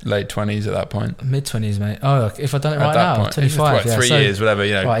in your late 20s at that point. Mid-20s, mate. Oh, if I've done it right now, point, 25. What, 3 years, whatever,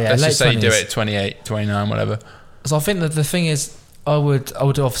 you know. Right, let's just say 20s. you do it at 28, 29, whatever. So I think that the thing is, I would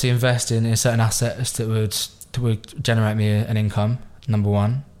obviously invest in certain assets that would generate me an income, number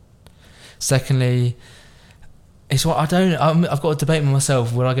one. Secondly, it's what I've got to debate with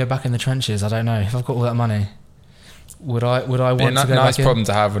myself. Would I go back in the trenches? I don't know. If I've got all that money, would I want to go back in? Nice problem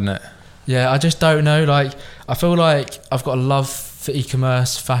to have, wouldn't it? Yeah, I just don't know. Like, I feel like I've got a love for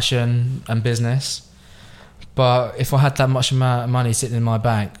e-commerce, fashion and business. But if I had that much amount of money sitting in my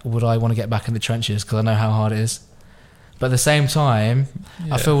bank, would I want to get back in the trenches? Because I know how hard it is. But at the same time,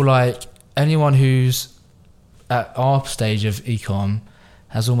 I feel like anyone who's at our stage of e-com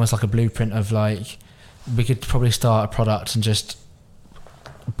has almost like a blueprint of, like, we could probably start a product and just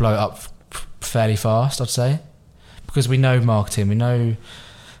blow it up fairly fast, I'd say. Because we know marketing, we know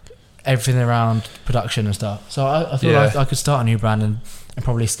everything around production and stuff. So I feel like I could start a new brand and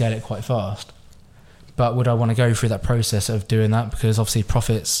probably scale it quite fast. But would I want to go through that process of doing that? Because obviously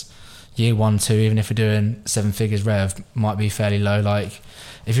profits year 1, 2, even if we're doing 7 figures rev, might be fairly low. Like,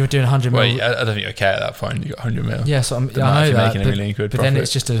 if you're doing 100 mil... Well, I don't think you care at that point. You got 100 mil. Yeah, so I know that. But then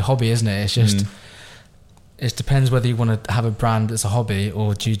it's just a hobby, isn't it? It's just... It depends whether you want to have a brand that's a hobby,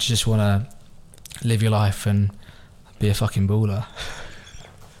 or do you just want to live your life and be a fucking baller?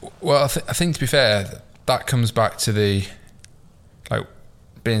 Well, I think, to be fair, that comes back to the, like,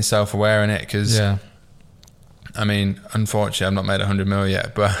 being self-aware in it, because I mean, unfortunately I've not made 100 mil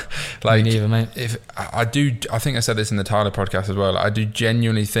yet, but, like, me neither, mate. If I think I said this in the Tyler podcast as well, I do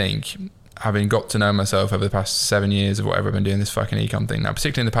genuinely think having got to know myself over the past 7 years of whatever I've been doing this fucking ecom thing now,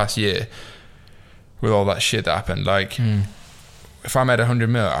 particularly in the past year with all that shit that happened, like if I made 100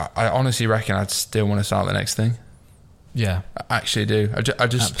 mil, I honestly reckon I'd still want to start the next thing. Yeah, I actually do. I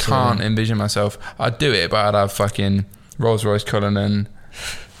just can't envision myself. I'd do it, but I'd have fucking Rolls Royce Cullinan,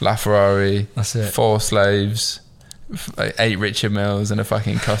 LaFerrari, that's it. 4 slaves, like 8 Richard Milles, and a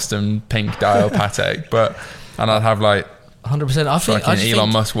fucking custom pink dial Patek. And I'd have like 100%. I think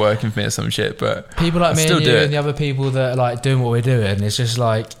Elon Musk working for me or some shit. But people like me still and you and the other people that are like doing what we're doing, it's just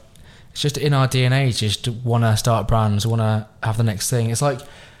like, it's just in our DNA, just to want to start brands, want to have the next thing. It's like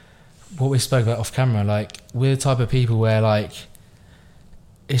what we spoke about off camera. Like, we're the type of people where like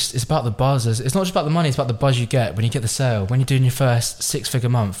it's about the buzz. It's not just about the money. It's about the buzz you get when you get the sale, when you're doing your first 6-figure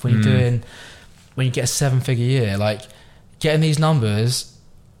month, when you get a 7-figure year. Like, getting these numbers,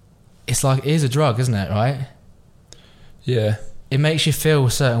 it's like, it is a drug, isn't it? Right? Yeah. It makes you feel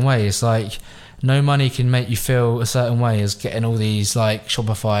a certain way. It's like, no money can make you feel a certain way as getting all these like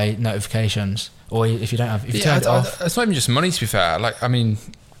Shopify notifications, or if you don't have, if you turn it off. It's not even just money, to be fair. Like, I mean,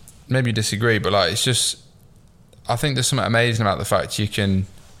 maybe you disagree, but like, it's just, I think there's something amazing about the fact you can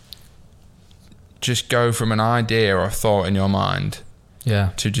just go from an idea or a thought in your mind,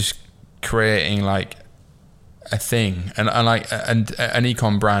 to just creating like a thing, and an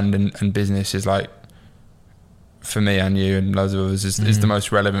ecom brand and business is like, for me and you and loads of others, is the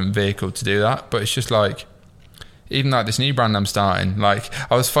most relevant vehicle to do that. But it's just like, even like this new brand I'm starting, like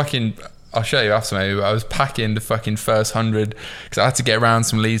I'll show you after maybe, but I was packing the fucking first 100 because I had to get around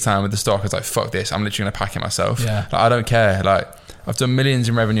some lead time with the stock. I was like, fuck this, I'm literally gonna pack it myself. Like, I don't care. Like, I've done millions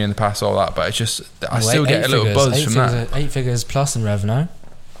in revenue in the past, all that, but it's just, I still get a little buzz from that. 8 figures plus in revenue.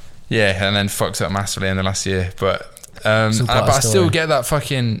 Yeah, and then fucked up massively in the last year, but I still get that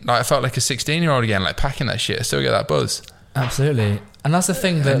fucking, like, I felt like a 16-year-old again, like packing that shit. I still get that buzz. Absolutely. And that's the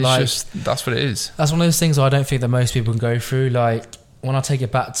thing that, like, that's what it is. That's one of those things I don't think that most people can go through. Like, when I take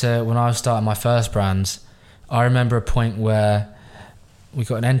it back to when I was starting my first brands, I remember a point where we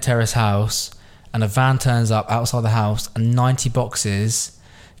got an end terrace house and a van turns up outside the house and 90 boxes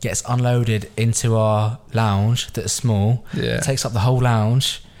gets unloaded into our lounge that's small. Yeah. It takes up the whole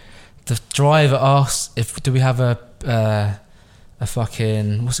lounge. The driver asks do we have a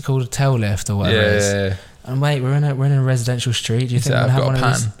fucking, what's it called, a tail lift or whatever it is. Yeah. And wait, we're in a residential street. Do you think we're gonna have one of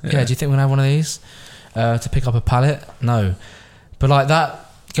these? Yeah. Do you think we're gonna have one of these to pick up a pallet? No. But like that,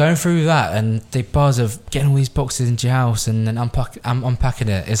 going through that and the buzz of getting all these boxes into your house and then unpacking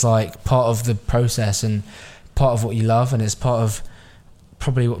it is like part of the process and part of what you love, and it's part of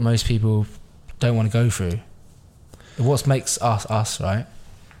probably what most people don't want to go through. What makes us, right?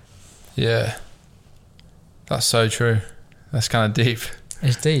 Yeah. That's so true. That's kind of deep.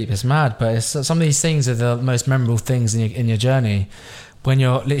 It's deep. It's mad, but it's, some of these things are the most memorable things in your journey. When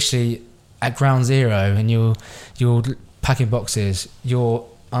you're literally at ground zero and you're packing boxes, you're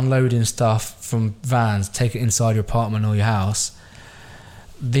unloading stuff from vans, take it inside your apartment or your house.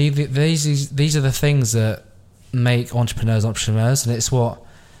 These are the things that make entrepreneurs, and it's what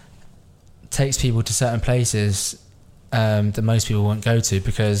takes people to certain places that most people won't go to,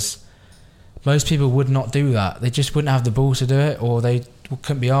 because most people would not do that. They just wouldn't have the balls to do it, or they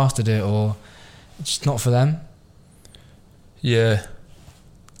couldn't be asked to do it, or it's just not for them. Yeah.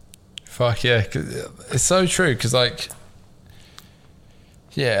 Fuck yeah. It's so true, because like,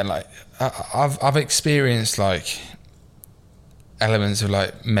 yeah, like I've experienced like elements of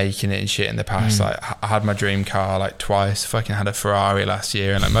like making it and shit in the past. Like, I had my dream car like twice, fucking had a Ferrari last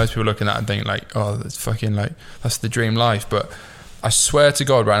year, and like most people looking at that and think like, oh, that's fucking like, that's the dream life. But I swear to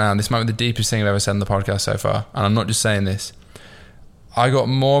God right now, this might be the deepest thing I've ever said in the podcast so far, and I'm not just saying this, I got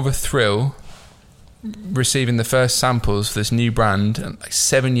more of a thrill receiving the first samples for this new brand, and like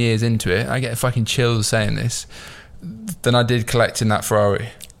 7 years into it, I get fucking chills saying this, than I did collecting that Ferrari.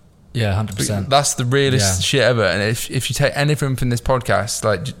 Yeah, 100%. That's the realest shit ever. And if you take anything from this podcast,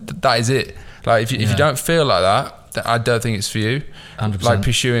 like, that is it. Like, if you don't feel like that, then I don't think it's for you. 100%. Like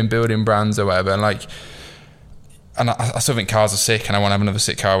pursuing building brands or whatever, and like, and I still think cars are sick, and I want to have another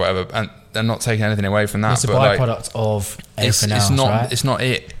sick car or whatever, and I'm not taking anything away from that. It's a byproduct of everything else, right? It's not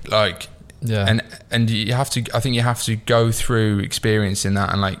it. Like, and you have to, I think you have to go through experiencing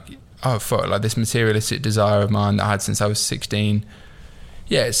that, and like, oh fuck, like this materialistic desire of mine that I had since I was 16.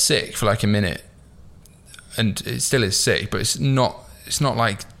 Yeah, it's sick for like a minute, and it still is sick, but it's not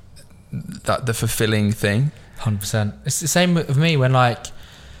like that the fulfilling thing. 100%. It's the same with me when like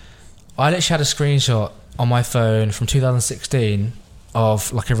I literally had a screenshot on my phone from 2016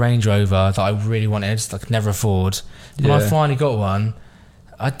 of like a Range Rover that I really wanted, like never afford. When I finally got one,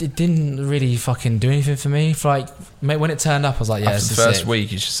 it didn't really fucking do anything for me. For like, when it turned up, I was like, yeah, after the first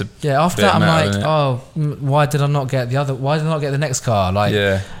week, it's just after that, I'm like, why did I not get the next car? Like,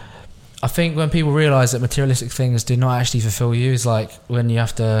 yeah. I think when people realise that materialistic things do not actually fulfil you, is like when you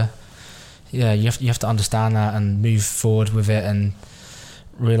have to, you have to understand that and move forward with it and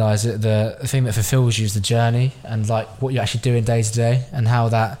realise that the thing that fulfills you is the journey and like what you're actually doing day to day and how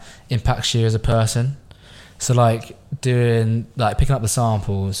that impacts you as a person. So like picking up the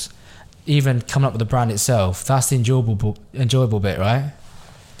samples, even coming up with the brand itself, that's the enjoyable bit, right?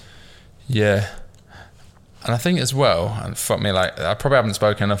 Yeah. And I think as well, and fuck me, like I probably haven't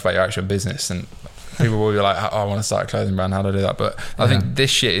spoken enough about your actual business, and people will be like, oh, I want to start a clothing brand, how do I do that? But I think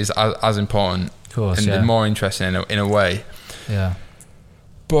this shit is as important, of course, and more interesting in a way. Yeah.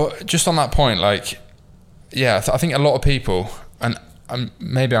 But just on that point, like, I think a lot of people, and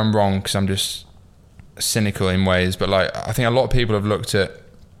maybe I'm wrong because I'm just cynical in ways, but like I think a lot of people have looked at,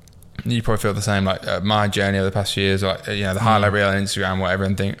 you probably feel the same, like my journey over the past few years, like the highlight reel on Instagram, whatever,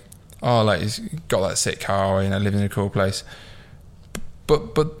 and think, oh, like he's got that sick car, or living in a cool place.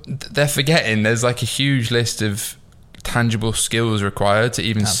 But they're forgetting there's like a huge list of tangible skills required to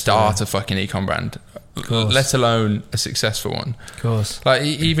even start a fucking econ brand, let alone a successful one. Of course. Like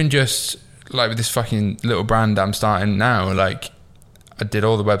even just like with this fucking little brand I'm starting now, like I did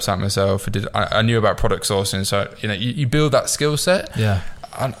all the website myself. I knew about product sourcing, so you build that skill set. Yeah.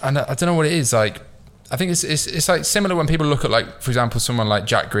 And I don't know what it is. Like I think it's like similar when people look at, like, for example, someone like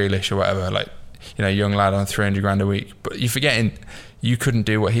Jack Grealish or whatever, like young lad on 300 grand a week, but you're forgetting you couldn't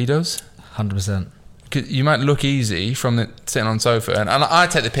do what he does. 100%. Because you might look easy from sitting on the sofa, and I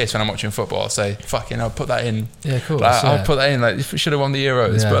take the piss when I'm watching football. I'll say, fucking, I'll put that in. Yeah, cool. Like, I'll put that in. Like, if we should have won the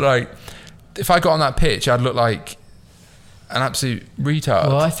Euros, but like, if I got on that pitch, I'd look like an absolute retard.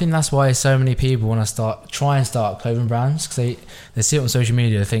 Well, I think that's why so many people want to try and start clothing brands, because they see it on social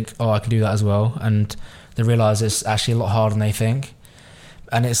media, they think, oh, I can do that as well, and they realise it's actually a lot harder than they think,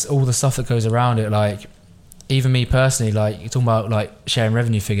 and it's all the stuff that goes around it. Like, even me personally, like you're talking about like sharing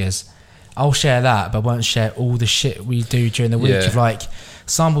revenue figures, I'll share that, but I won't share all the shit we do during the week of like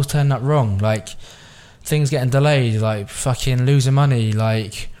samples turning up wrong, like things getting delayed, like fucking losing money,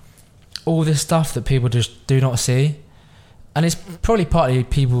 like all this stuff that people just do not see. And it's probably partly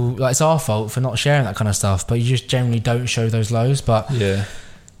people, like it's our fault for not sharing that kind of stuff, but you just generally don't show those lows. But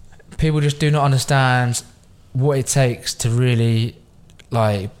people just do not understand what it takes to really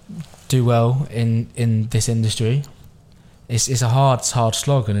like do well in this industry. It's a hard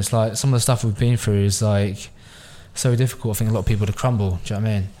slog, and it's like some of the stuff we've been through is like so difficult. I think a lot of people to crumble. Do you know what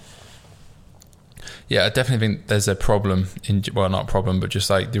I mean? Yeah, I definitely think there's a problem not a problem, but just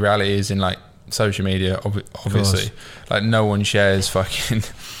like the reality is in like social media, obviously, like no one shares fucking,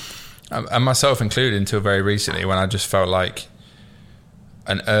 and myself included, until very recently when I just felt like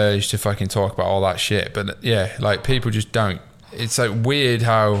an urge to fucking talk about all that shit. But yeah, like people just don't. It's like weird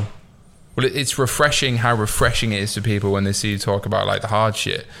how. Well, it's refreshing how refreshing it is to people when they see you talk about like the hard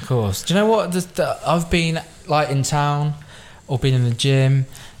shit. Of course. Do you know what? I've been like in town or been in the gym,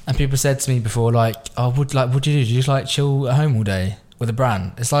 and people said to me before, like, "Oh, what do you do? Do you just like chill at home all day with a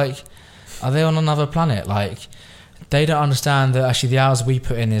brand?" It's like, are they on another planet? Like, they don't understand that actually the hours we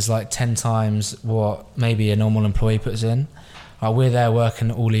put in is like 10 times what maybe a normal employee puts in. Like, we're there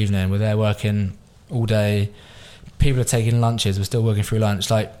working all evening. We're there working all day. People are taking lunches. We're still working through lunch.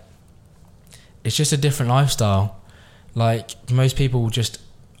 Like, it's just a different lifestyle. Like, most people just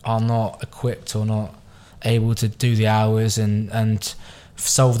are not equipped or not able to do the hours and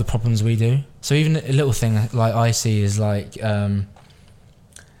solve the problems we do. So even a little thing like I see is like, when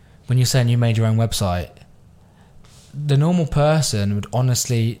you're saying you made your own website, the normal person would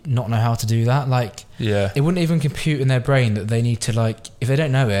honestly not know how to do that. Like, it wouldn't even compute in their brain that they need to, like, if they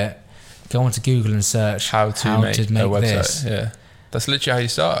don't know it, go onto Google and search how to make a website. This. Yeah, that's literally how you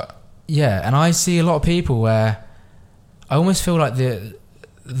start. Yeah, and I see a lot of people where I almost feel like the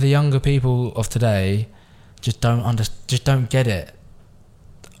younger people of today just don't get it.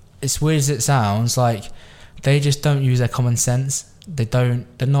 It's weird as it sounds, like they just don't use their common sense. They're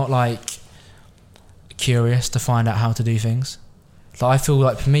not like curious to find out how to do things. Like, I feel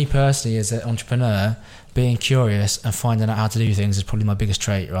like for me personally as an entrepreneur, being curious and finding out how to do things is probably my biggest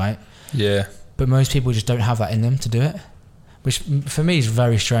trait, right? Yeah. But most people just don't have that in them to do it, which for me is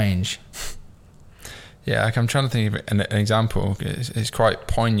very strange. Yeah, like I'm trying to think of an example. It's quite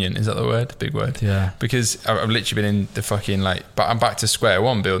poignant. Is that the word? Big word. Yeah. Because I've literally been in the fucking but I'm back to square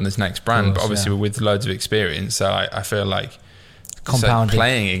one building this next brand, course, but obviously with loads of experience. So I feel like compounding,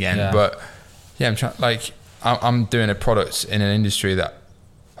 playing again. Yeah. But yeah, I'm trying. I'm doing a product in an industry that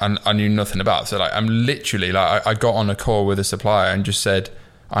I knew nothing about. So like I'm literally I got on a call with a supplier and just said,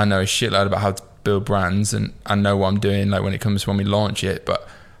 I know a shitload about how to build brands, and I know what I'm doing, like when it comes to when we launch it, but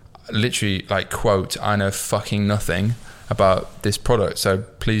literally, like, quote, I know fucking nothing about this product, so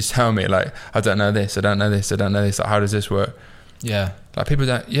please tell me, like, I don't know this, I don't know this, I don't know this, like, how does this work? Yeah. Like, people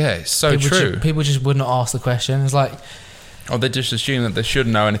don't, it's so true. People just wouldn't ask the question. It's like, or they just assume that they should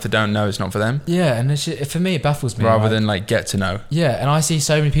know, and if they don't know, it's not for them. Yeah, and for me, it baffles me. Rather than, like, get to know. Yeah, and I see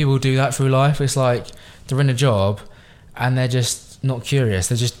so many people do that through life. It's like they're in a job and they're just not curious.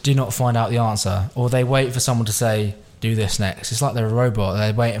 They just do not find out the answer. Or they wait for someone to say, do this next. It's like they're a robot.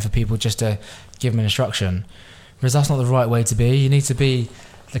 They're waiting for people just to give them an instruction. Whereas that's not the right way to be. You need to be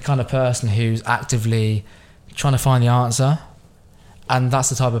the kind of person who's actively trying to find the answer. And that's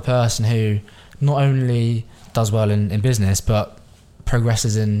the type of person who not only does well in business, but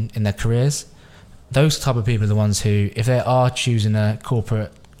progresses in their careers. Those type of people are the ones who, if they are choosing a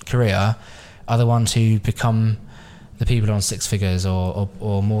corporate career, are the ones who become the people on six figures or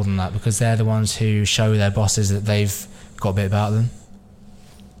more than that, because they're the ones who show their bosses that they've got a bit about them.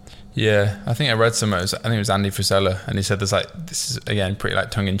 Yeah, I think I read somewhere, I think it was Andy Frisella, and he said there's like, this is again pretty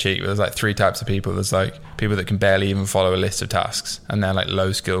like tongue-in-cheek, but there's like 3 types of people. There's like people that can barely even follow a list of tasks, and they're like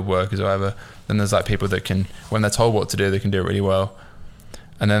low-skilled workers or whatever. Then there's like people that can, when they're told what to do, they can do it really well.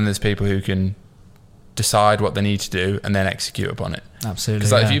 And then there's people who can decide what they need to do and then execute upon it. Absolutely.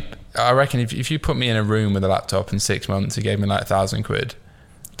 Because like I reckon if you put me in a room with a laptop in 6 months, you gave me like £1,000,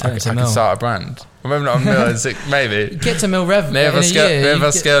 I can start a brand. Well, maybe not a million, maybe. Get to mil rev. Maybe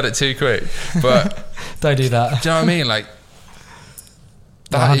I've scaled it too quick. But don't do that. Do you know what I mean? Like,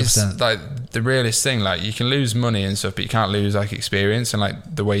 that 100%. is like the realest thing. Like, you can lose money and stuff, but you can't lose like experience and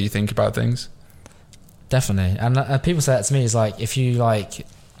like the way you think about things. Definitely. And people say that to me, is like, if you like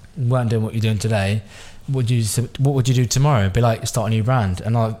weren't doing what you're doing today, what would you do tomorrow? It'd be like, start a new brand.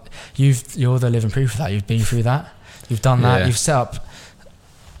 And like, you're the living proof of that. You've been through that. You've done that. Yeah. You've set up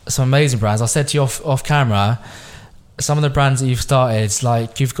some amazing brands. I said to you off camera, some of the brands that you've started,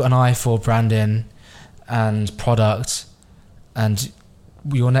 like, you've got an eye for branding and product, and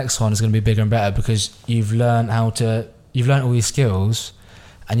your next one is going to be bigger and better because you've learned all these skills,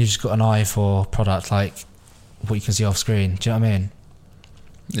 and you've just got an eye for product, like what you can see off screen. Do you know what I mean?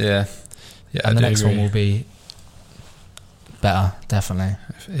 Yeah. Yeah. And the next one will be better, definitely.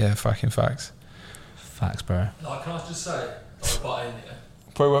 Yeah, fucking facts. Facts, bro. Like, can I just say, I'll butt in here.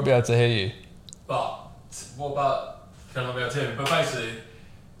 Probably won't be able to hear you. But what about? Can I be able to hear me? But basically,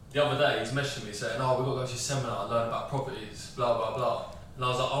 the other day he's messaging me saying, "Oh, we've got to go to a seminar and learn about properties, blah blah blah." And I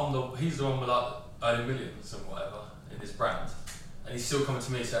was like, he's the one with like earning millions and whatever in his brand, and he's still coming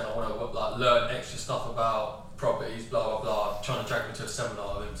to me saying, "I want to like learn extra stuff about properties, blah blah blah." Trying to drag me to a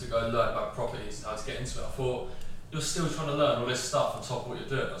seminar with him to go learn about properties and how to get into it. I thought, you're still trying to learn all this stuff on top of what you're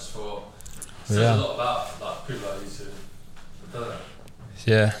doing. I just thought, says a lot about like people like you two. I don't know.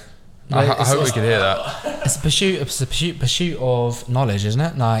 Yeah. I hope we could hear that. It's a pursuit of knowledge, isn't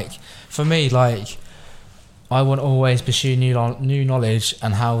it? Like, for me, like, I want to always pursue new knowledge,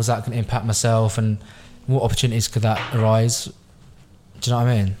 and how is that going to impact myself, and what opportunities could that arise? Do you know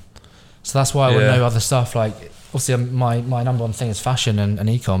what I mean? So that's why I want to know other stuff. Like, obviously, my number one thing is fashion and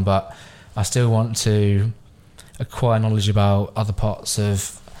econ, but I still want to acquire knowledge about other parts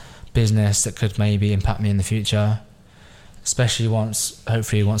of business that could maybe impact me in the future. Especially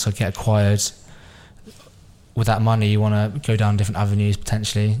hopefully once I get acquired, with that money, you want to go down different avenues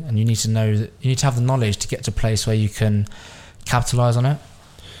potentially, and you need to have the knowledge to get to a place where you can capitalise on it.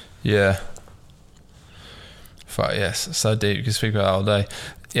 Yeah. Yes, so deep. You can speak about that all day.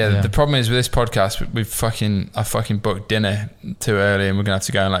 Yeah. The problem is with this podcast, I fucking booked dinner too early, and we're gonna have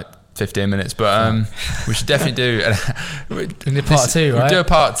to go in like 15 minutes. But we should definitely do. We do part 2, right? We'll do a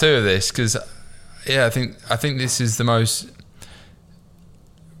part 2 of this because. Yeah, I think this is the most.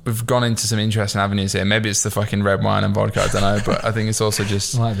 We've gone into some interesting avenues here. Maybe it's the fucking red wine and vodka, I don't know, but I think it's also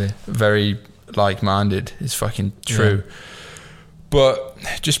just might be very like-minded. It's fucking true. Yeah. But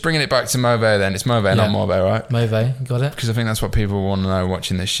just bringing it back to Mauve then. It's Mauve, not Mauve, right? Mauve, got it? Because I think that's what people want to know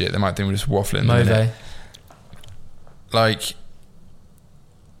watching this shit. They might think we're just waffling. Mauve. Like,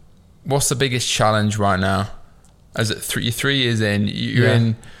 what's the biggest challenge right now? As you're 3 years in, you're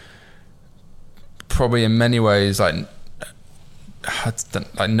in... probably in many ways like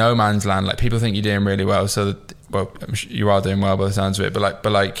no man's land. Like, people think you're doing really well, so you are doing well by the sounds of it,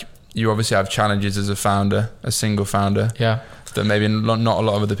 but like you obviously have challenges as a single founder, that maybe not a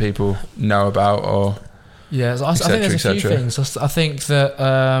lot of other people know about, or so I think there's a few things. I think that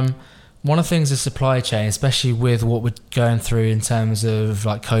one of the things is supply chain, especially with what we're going through in terms of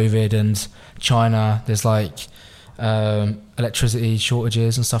like COVID and China. There's like electricity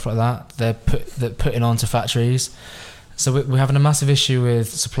shortages and stuff like that. They're putting onto factories. So we're having a massive issue with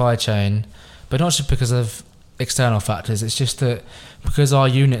supply chain, but not just because of external factors. It's just that because our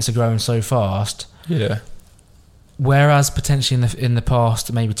units are growing so fast. Yeah. Whereas potentially in the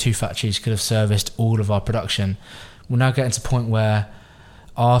past, maybe 2 factories could have serviced all of our production, we're now getting to a point where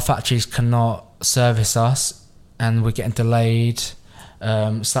our factories cannot service us, and we're getting delayed.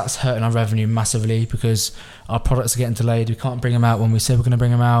 So that's hurting our revenue massively because our products are getting delayed. We can't bring them out when we said we're going to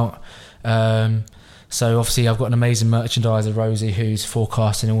bring them out. So obviously I've got an amazing merchandiser, Rosie, who's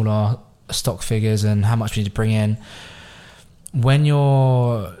forecasting all our stock figures and how much we need to bring in. When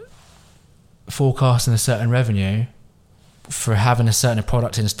you're forecasting a certain revenue for having a certain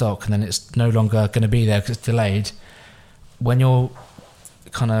product in stock and then it's no longer going to be there because it's delayed, when you're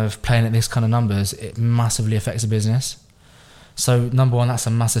kind of playing at this kind of numbers, it massively affects the business. So number one, that's a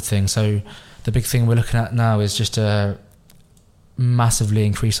massive thing. So the big thing we're looking at now is just to massively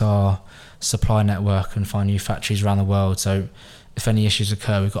increase our supply network and find new factories around the world. So if any issues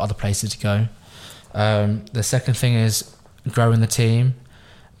occur, we've got other places to go. The second thing is growing the team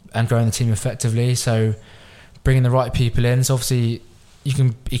and growing the team effectively. So bringing the right people in. So obviously you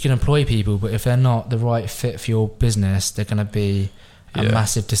can employ people, but if they're not the right fit for your business, they're going to be a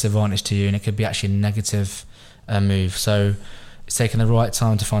massive disadvantage to you, and it could be actually a negative move. So it's taking the right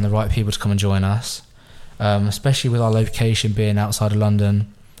time to find the right people to come and join us, especially with our location being outside of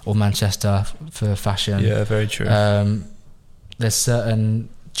London or Manchester for fashion. Yeah, very true. There's certain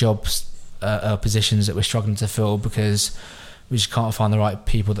jobs positions that we're struggling to fill because we just can't find the right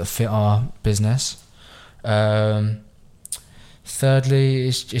people that fit our business. Thirdly,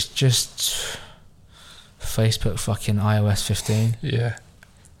 it's just Facebook fucking iOS 15. Yeah.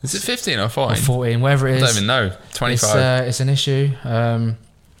 Is it 15 or 14? Or 14, wherever it is. I don't even know. 25. It's an issue.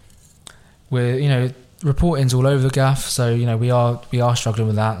 We're, reporting's all over the gaff, so, we are struggling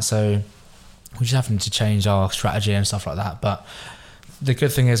with that, so we're just having to change our strategy and stuff like that. But the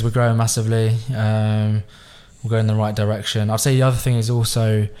good thing is we're growing massively. We're going in the right direction. I'd say the other thing is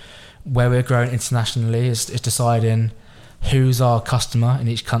also where we're growing internationally is deciding who's our customer in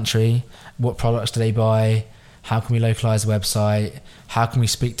each country, what products do they buy, how can we localize the website, how can we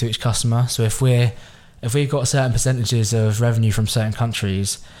speak to each customer. So if we've got certain percentages of revenue from certain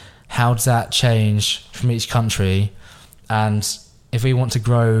countries, how does that change from each country? And if we want to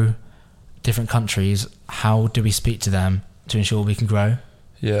grow different countries, how do we speak to them to ensure we can grow?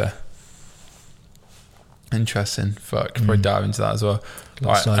 Yeah. Interesting. Fuck, probably dive into that as well.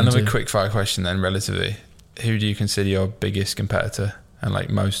 Right, another quick fire question then, relatively. Who do you consider your biggest competitor and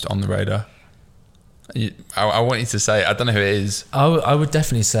most on the radar? I want you to say, I don't know who it is. I would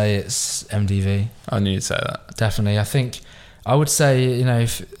definitely say it's MDV. I knew you'd say that. Definitely. I think I would say,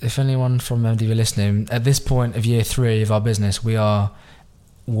 if anyone from MDV listening, at this point of year 3 of our business, we are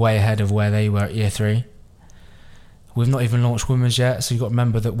way ahead of where they were at year 3. We've not even launched women's yet, so you've got to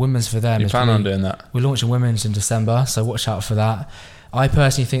remember that women's for them. You plan on doing that? We're launching women's in December, so watch out for that. I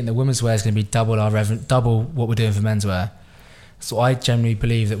personally think that women's wear is going to be double our revenue, double what we're doing for menswear. So I generally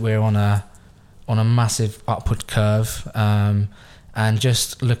believe that we're on a massive upward curve, and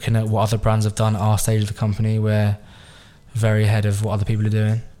just looking at what other brands have done at our stage of the company, we're very ahead of what other people are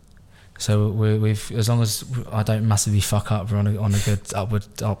doing. So we've as long as I don't massively fuck up, we're on a good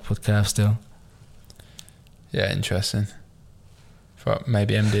upward curve still. Yeah, interesting. But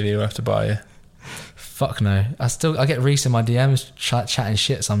maybe MDV will have to buy you. Fuck no. I get Reese in my DMs chatting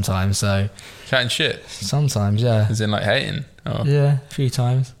shit sometimes. So chatting shit? Sometimes, yeah. As in hating? Oh. Yeah, a few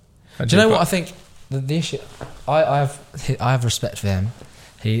times. Do you know what I think? The issue, I have respect for him.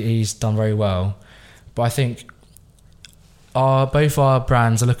 He's done very well, but I think both our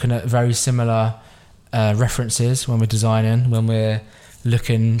brands are looking at very similar references when we're designing, when we're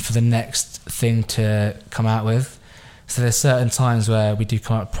looking for the next thing to come out with. So there's certain times where we do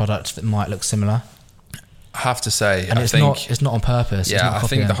come out with products that might look similar. I have to say, and it's not on purpose. Yeah, I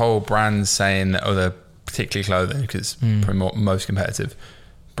think the whole brand saying that other, particularly clothing, because it's probably most competitive,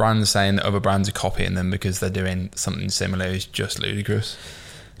 brands saying that other brands are copying them because they're doing something similar is just ludicrous.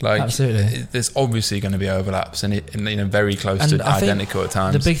 Absolutely. There's obviously going to be overlaps and very close to identical at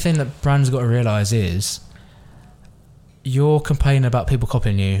times. The big thing that brands have got to realise is you're complaining about people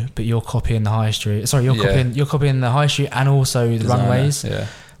copying you, but you're copying the high street. Sorry, you're copying the high street and also the runways. Yeah.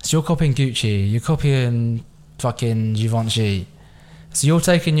 So you're copying Gucci, you're copying fucking Givenchy. So you're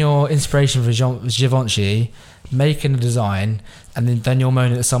taking your inspiration from Givenchy, making a design, and then you're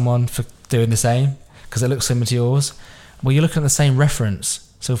moaning at someone for doing the same because it looks similar to yours. Well, you're looking at the same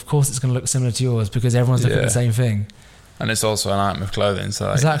reference, so of course it's going to look similar to yours because everyone's looking at the same thing. And it's also an item of clothing,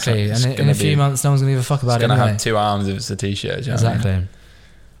 so exactly. And in a few months, no one's going to give a fuck about it. It's going to have 2 arms if it's a t-shirt. Exactly.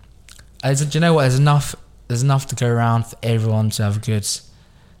 Do you know what? There's there's enough to go around for everyone to have a good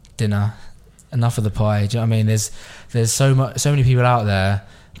dinner. Enough of the pie. Do you know what I mean? There's so many people out there.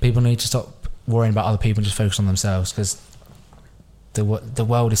 People need to stop worrying about other people and just focus on themselves, because the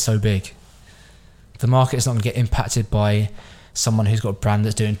world is so big. The market is not going to get impacted by someone who's got a brand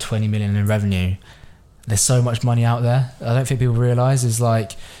that's doing 20 million in revenue. There's so much money out there. I don't think people realise is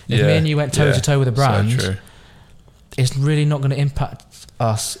like, if me and you went toe to toe with a brand, so true. It's really not going to impact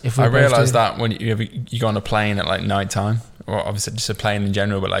us. If we I realised that when you go on a plane at like night time, or obviously just a plane in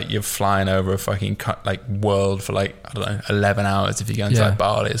general, but like you're flying over a fucking like world for like, I don't know, 11 hours if you're going to like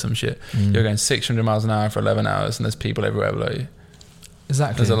Bali or some shit. You're going 600 miles an hour for 11 hours and there's people everywhere below you.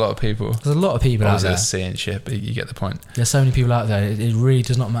 Exactly. There's a lot of people. There's a lot of people out there. Seeing shit, but you get the point. There's so many people out there. It really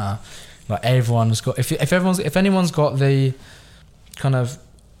does not matter. Like everyone's got. If anyone's got the kind of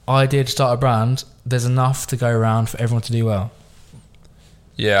idea to start a brand, there's enough to go around for everyone to do well.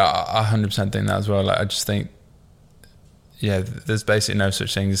 Yeah, I 100% think that as well. Like I just think, yeah, there's basically no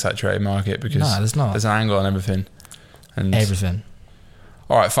such thing as a saturated market, because there's not. There's an angle on everything. And everything.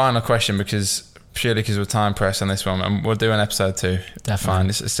 All right, final question, because we're time pressed on this one, and we'll do an episode 2. Definitely. Fine,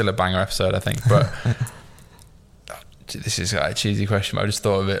 this is still a banger episode, I think. But this is like a cheesy question, but I just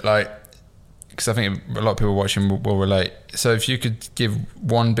thought of it, like, because I think a lot of people watching will relate. So if you could give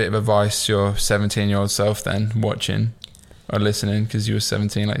one bit of advice to your 17-year-old self then, watching or listening, because you were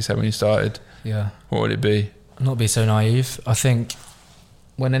 17, like you said, when you started, what would it be? Not be so naive. I think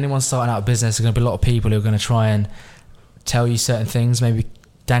when anyone's starting out a business, there's going to be a lot of people who are going to try and tell you certain things, maybe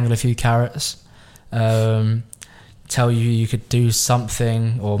dangle a few carrots, tell you could do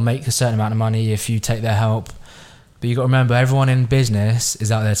something or make a certain amount of money if you take their help. But you've got to remember, everyone in business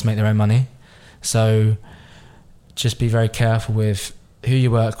is out there to make their own money. So just be very careful with who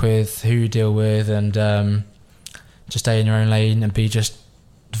you work with, who you deal with, and just stay in your own lane and be just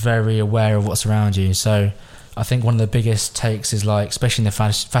very aware of what's around you. So I think one of the biggest takes is, like, especially in the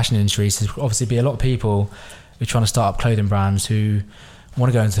fashion industry, there's obviously be a lot of people who are trying to start up clothing brands who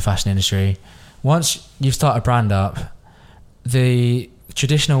want to go into the fashion industry. Once you've started a brand up, the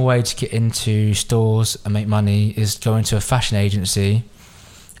traditional way to get into stores and make money is go into a fashion agency.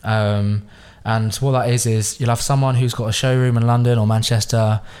 And what that is you'll have someone who's got a showroom in London or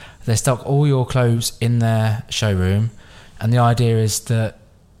Manchester. They stock all your clothes in their showroom, and the idea is that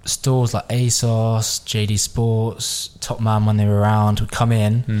stores like ASOS, JD Sports, Topman, when they were around, would come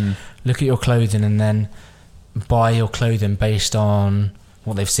in, look at your clothing, and then buy your clothing based on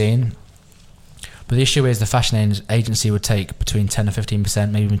what they've seen. But the issue is the fashion agency would take between 10 and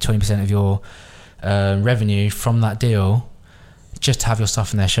 15%, maybe even 20% of your revenue from that deal just to have your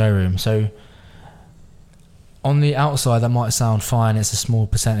stuff in their showroom. So on the outside, that might sound fine. It's a small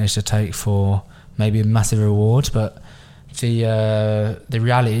percentage to take for maybe a massive reward, but the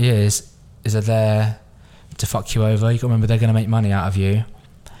reality is they're there to fuck you over. You've got to remember, they're going to make money out of you.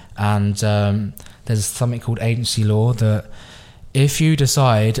 And there's something called agency law, that if you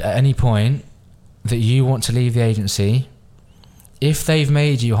decide at any point that you want to leave the agency, if they've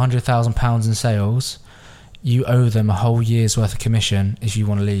made you £100,000 in sales, you owe them a whole year's worth of commission if you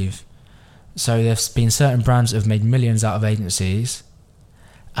want to leave. So there's been certain brands that have made millions out of agencies,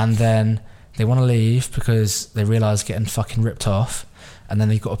 and then they want to leave because they realise getting fucking ripped off, and then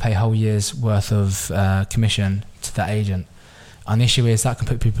they've got to pay a whole year's worth of commission to that agent. And the issue is that can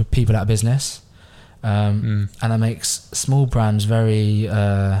put people out of business, and that makes small brands very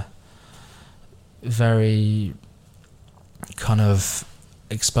very kind of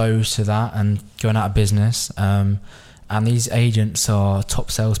exposed to that and going out of business. And these agents are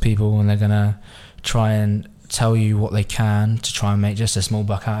top salespeople, and they're going to try and tell you what they can to try and make just a small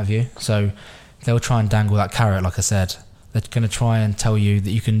buck out of you. So they'll try and dangle that carrot, like I said. They're going to try and tell you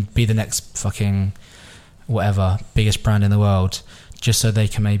that you can be the next fucking whatever, biggest brand in the world, just so they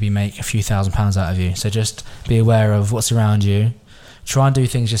can maybe make a few £1,000s out of you. So just be aware of what's around you. Try and do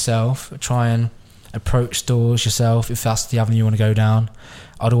things yourself. Try and approach stores yourself if that's the avenue you want to go down.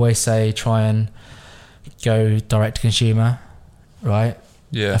 I'd always say try and go direct to consumer, right?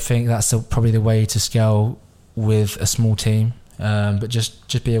 Yeah. I think that's probably the way to scale with a small team. But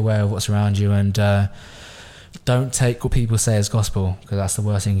just be aware of what's around you, and don't take what people say as gospel, because that's the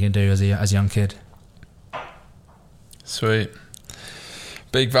worst thing you can do as a young kid. Sweet.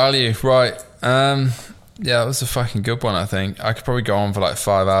 Big value, right? Yeah, that was a fucking good one. I think I could probably go on for like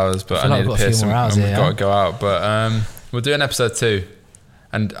 5 hours, but I need to piss and we've got to go out. But we'll do an episode 2,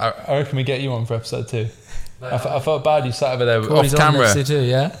 and I reckon we get you on for episode 2. I felt bad you sat over there off camera. Too,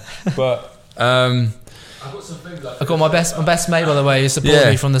 yeah. But I've got some things I've got my best mate, by the way, who supported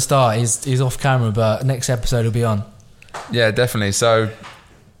me from the start. He's off camera, but next episode will be on. Yeah, definitely. So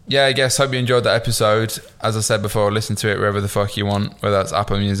yeah, I guess hope you enjoyed that episode. As I said before, listen to it wherever the fuck you want, whether that's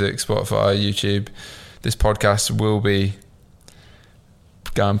Apple Music, Spotify, YouTube. This podcast will be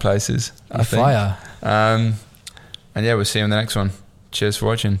going places, I think. Fire. And yeah, we'll see you in the next one. Cheers for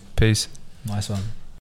watching. Peace. Nice one.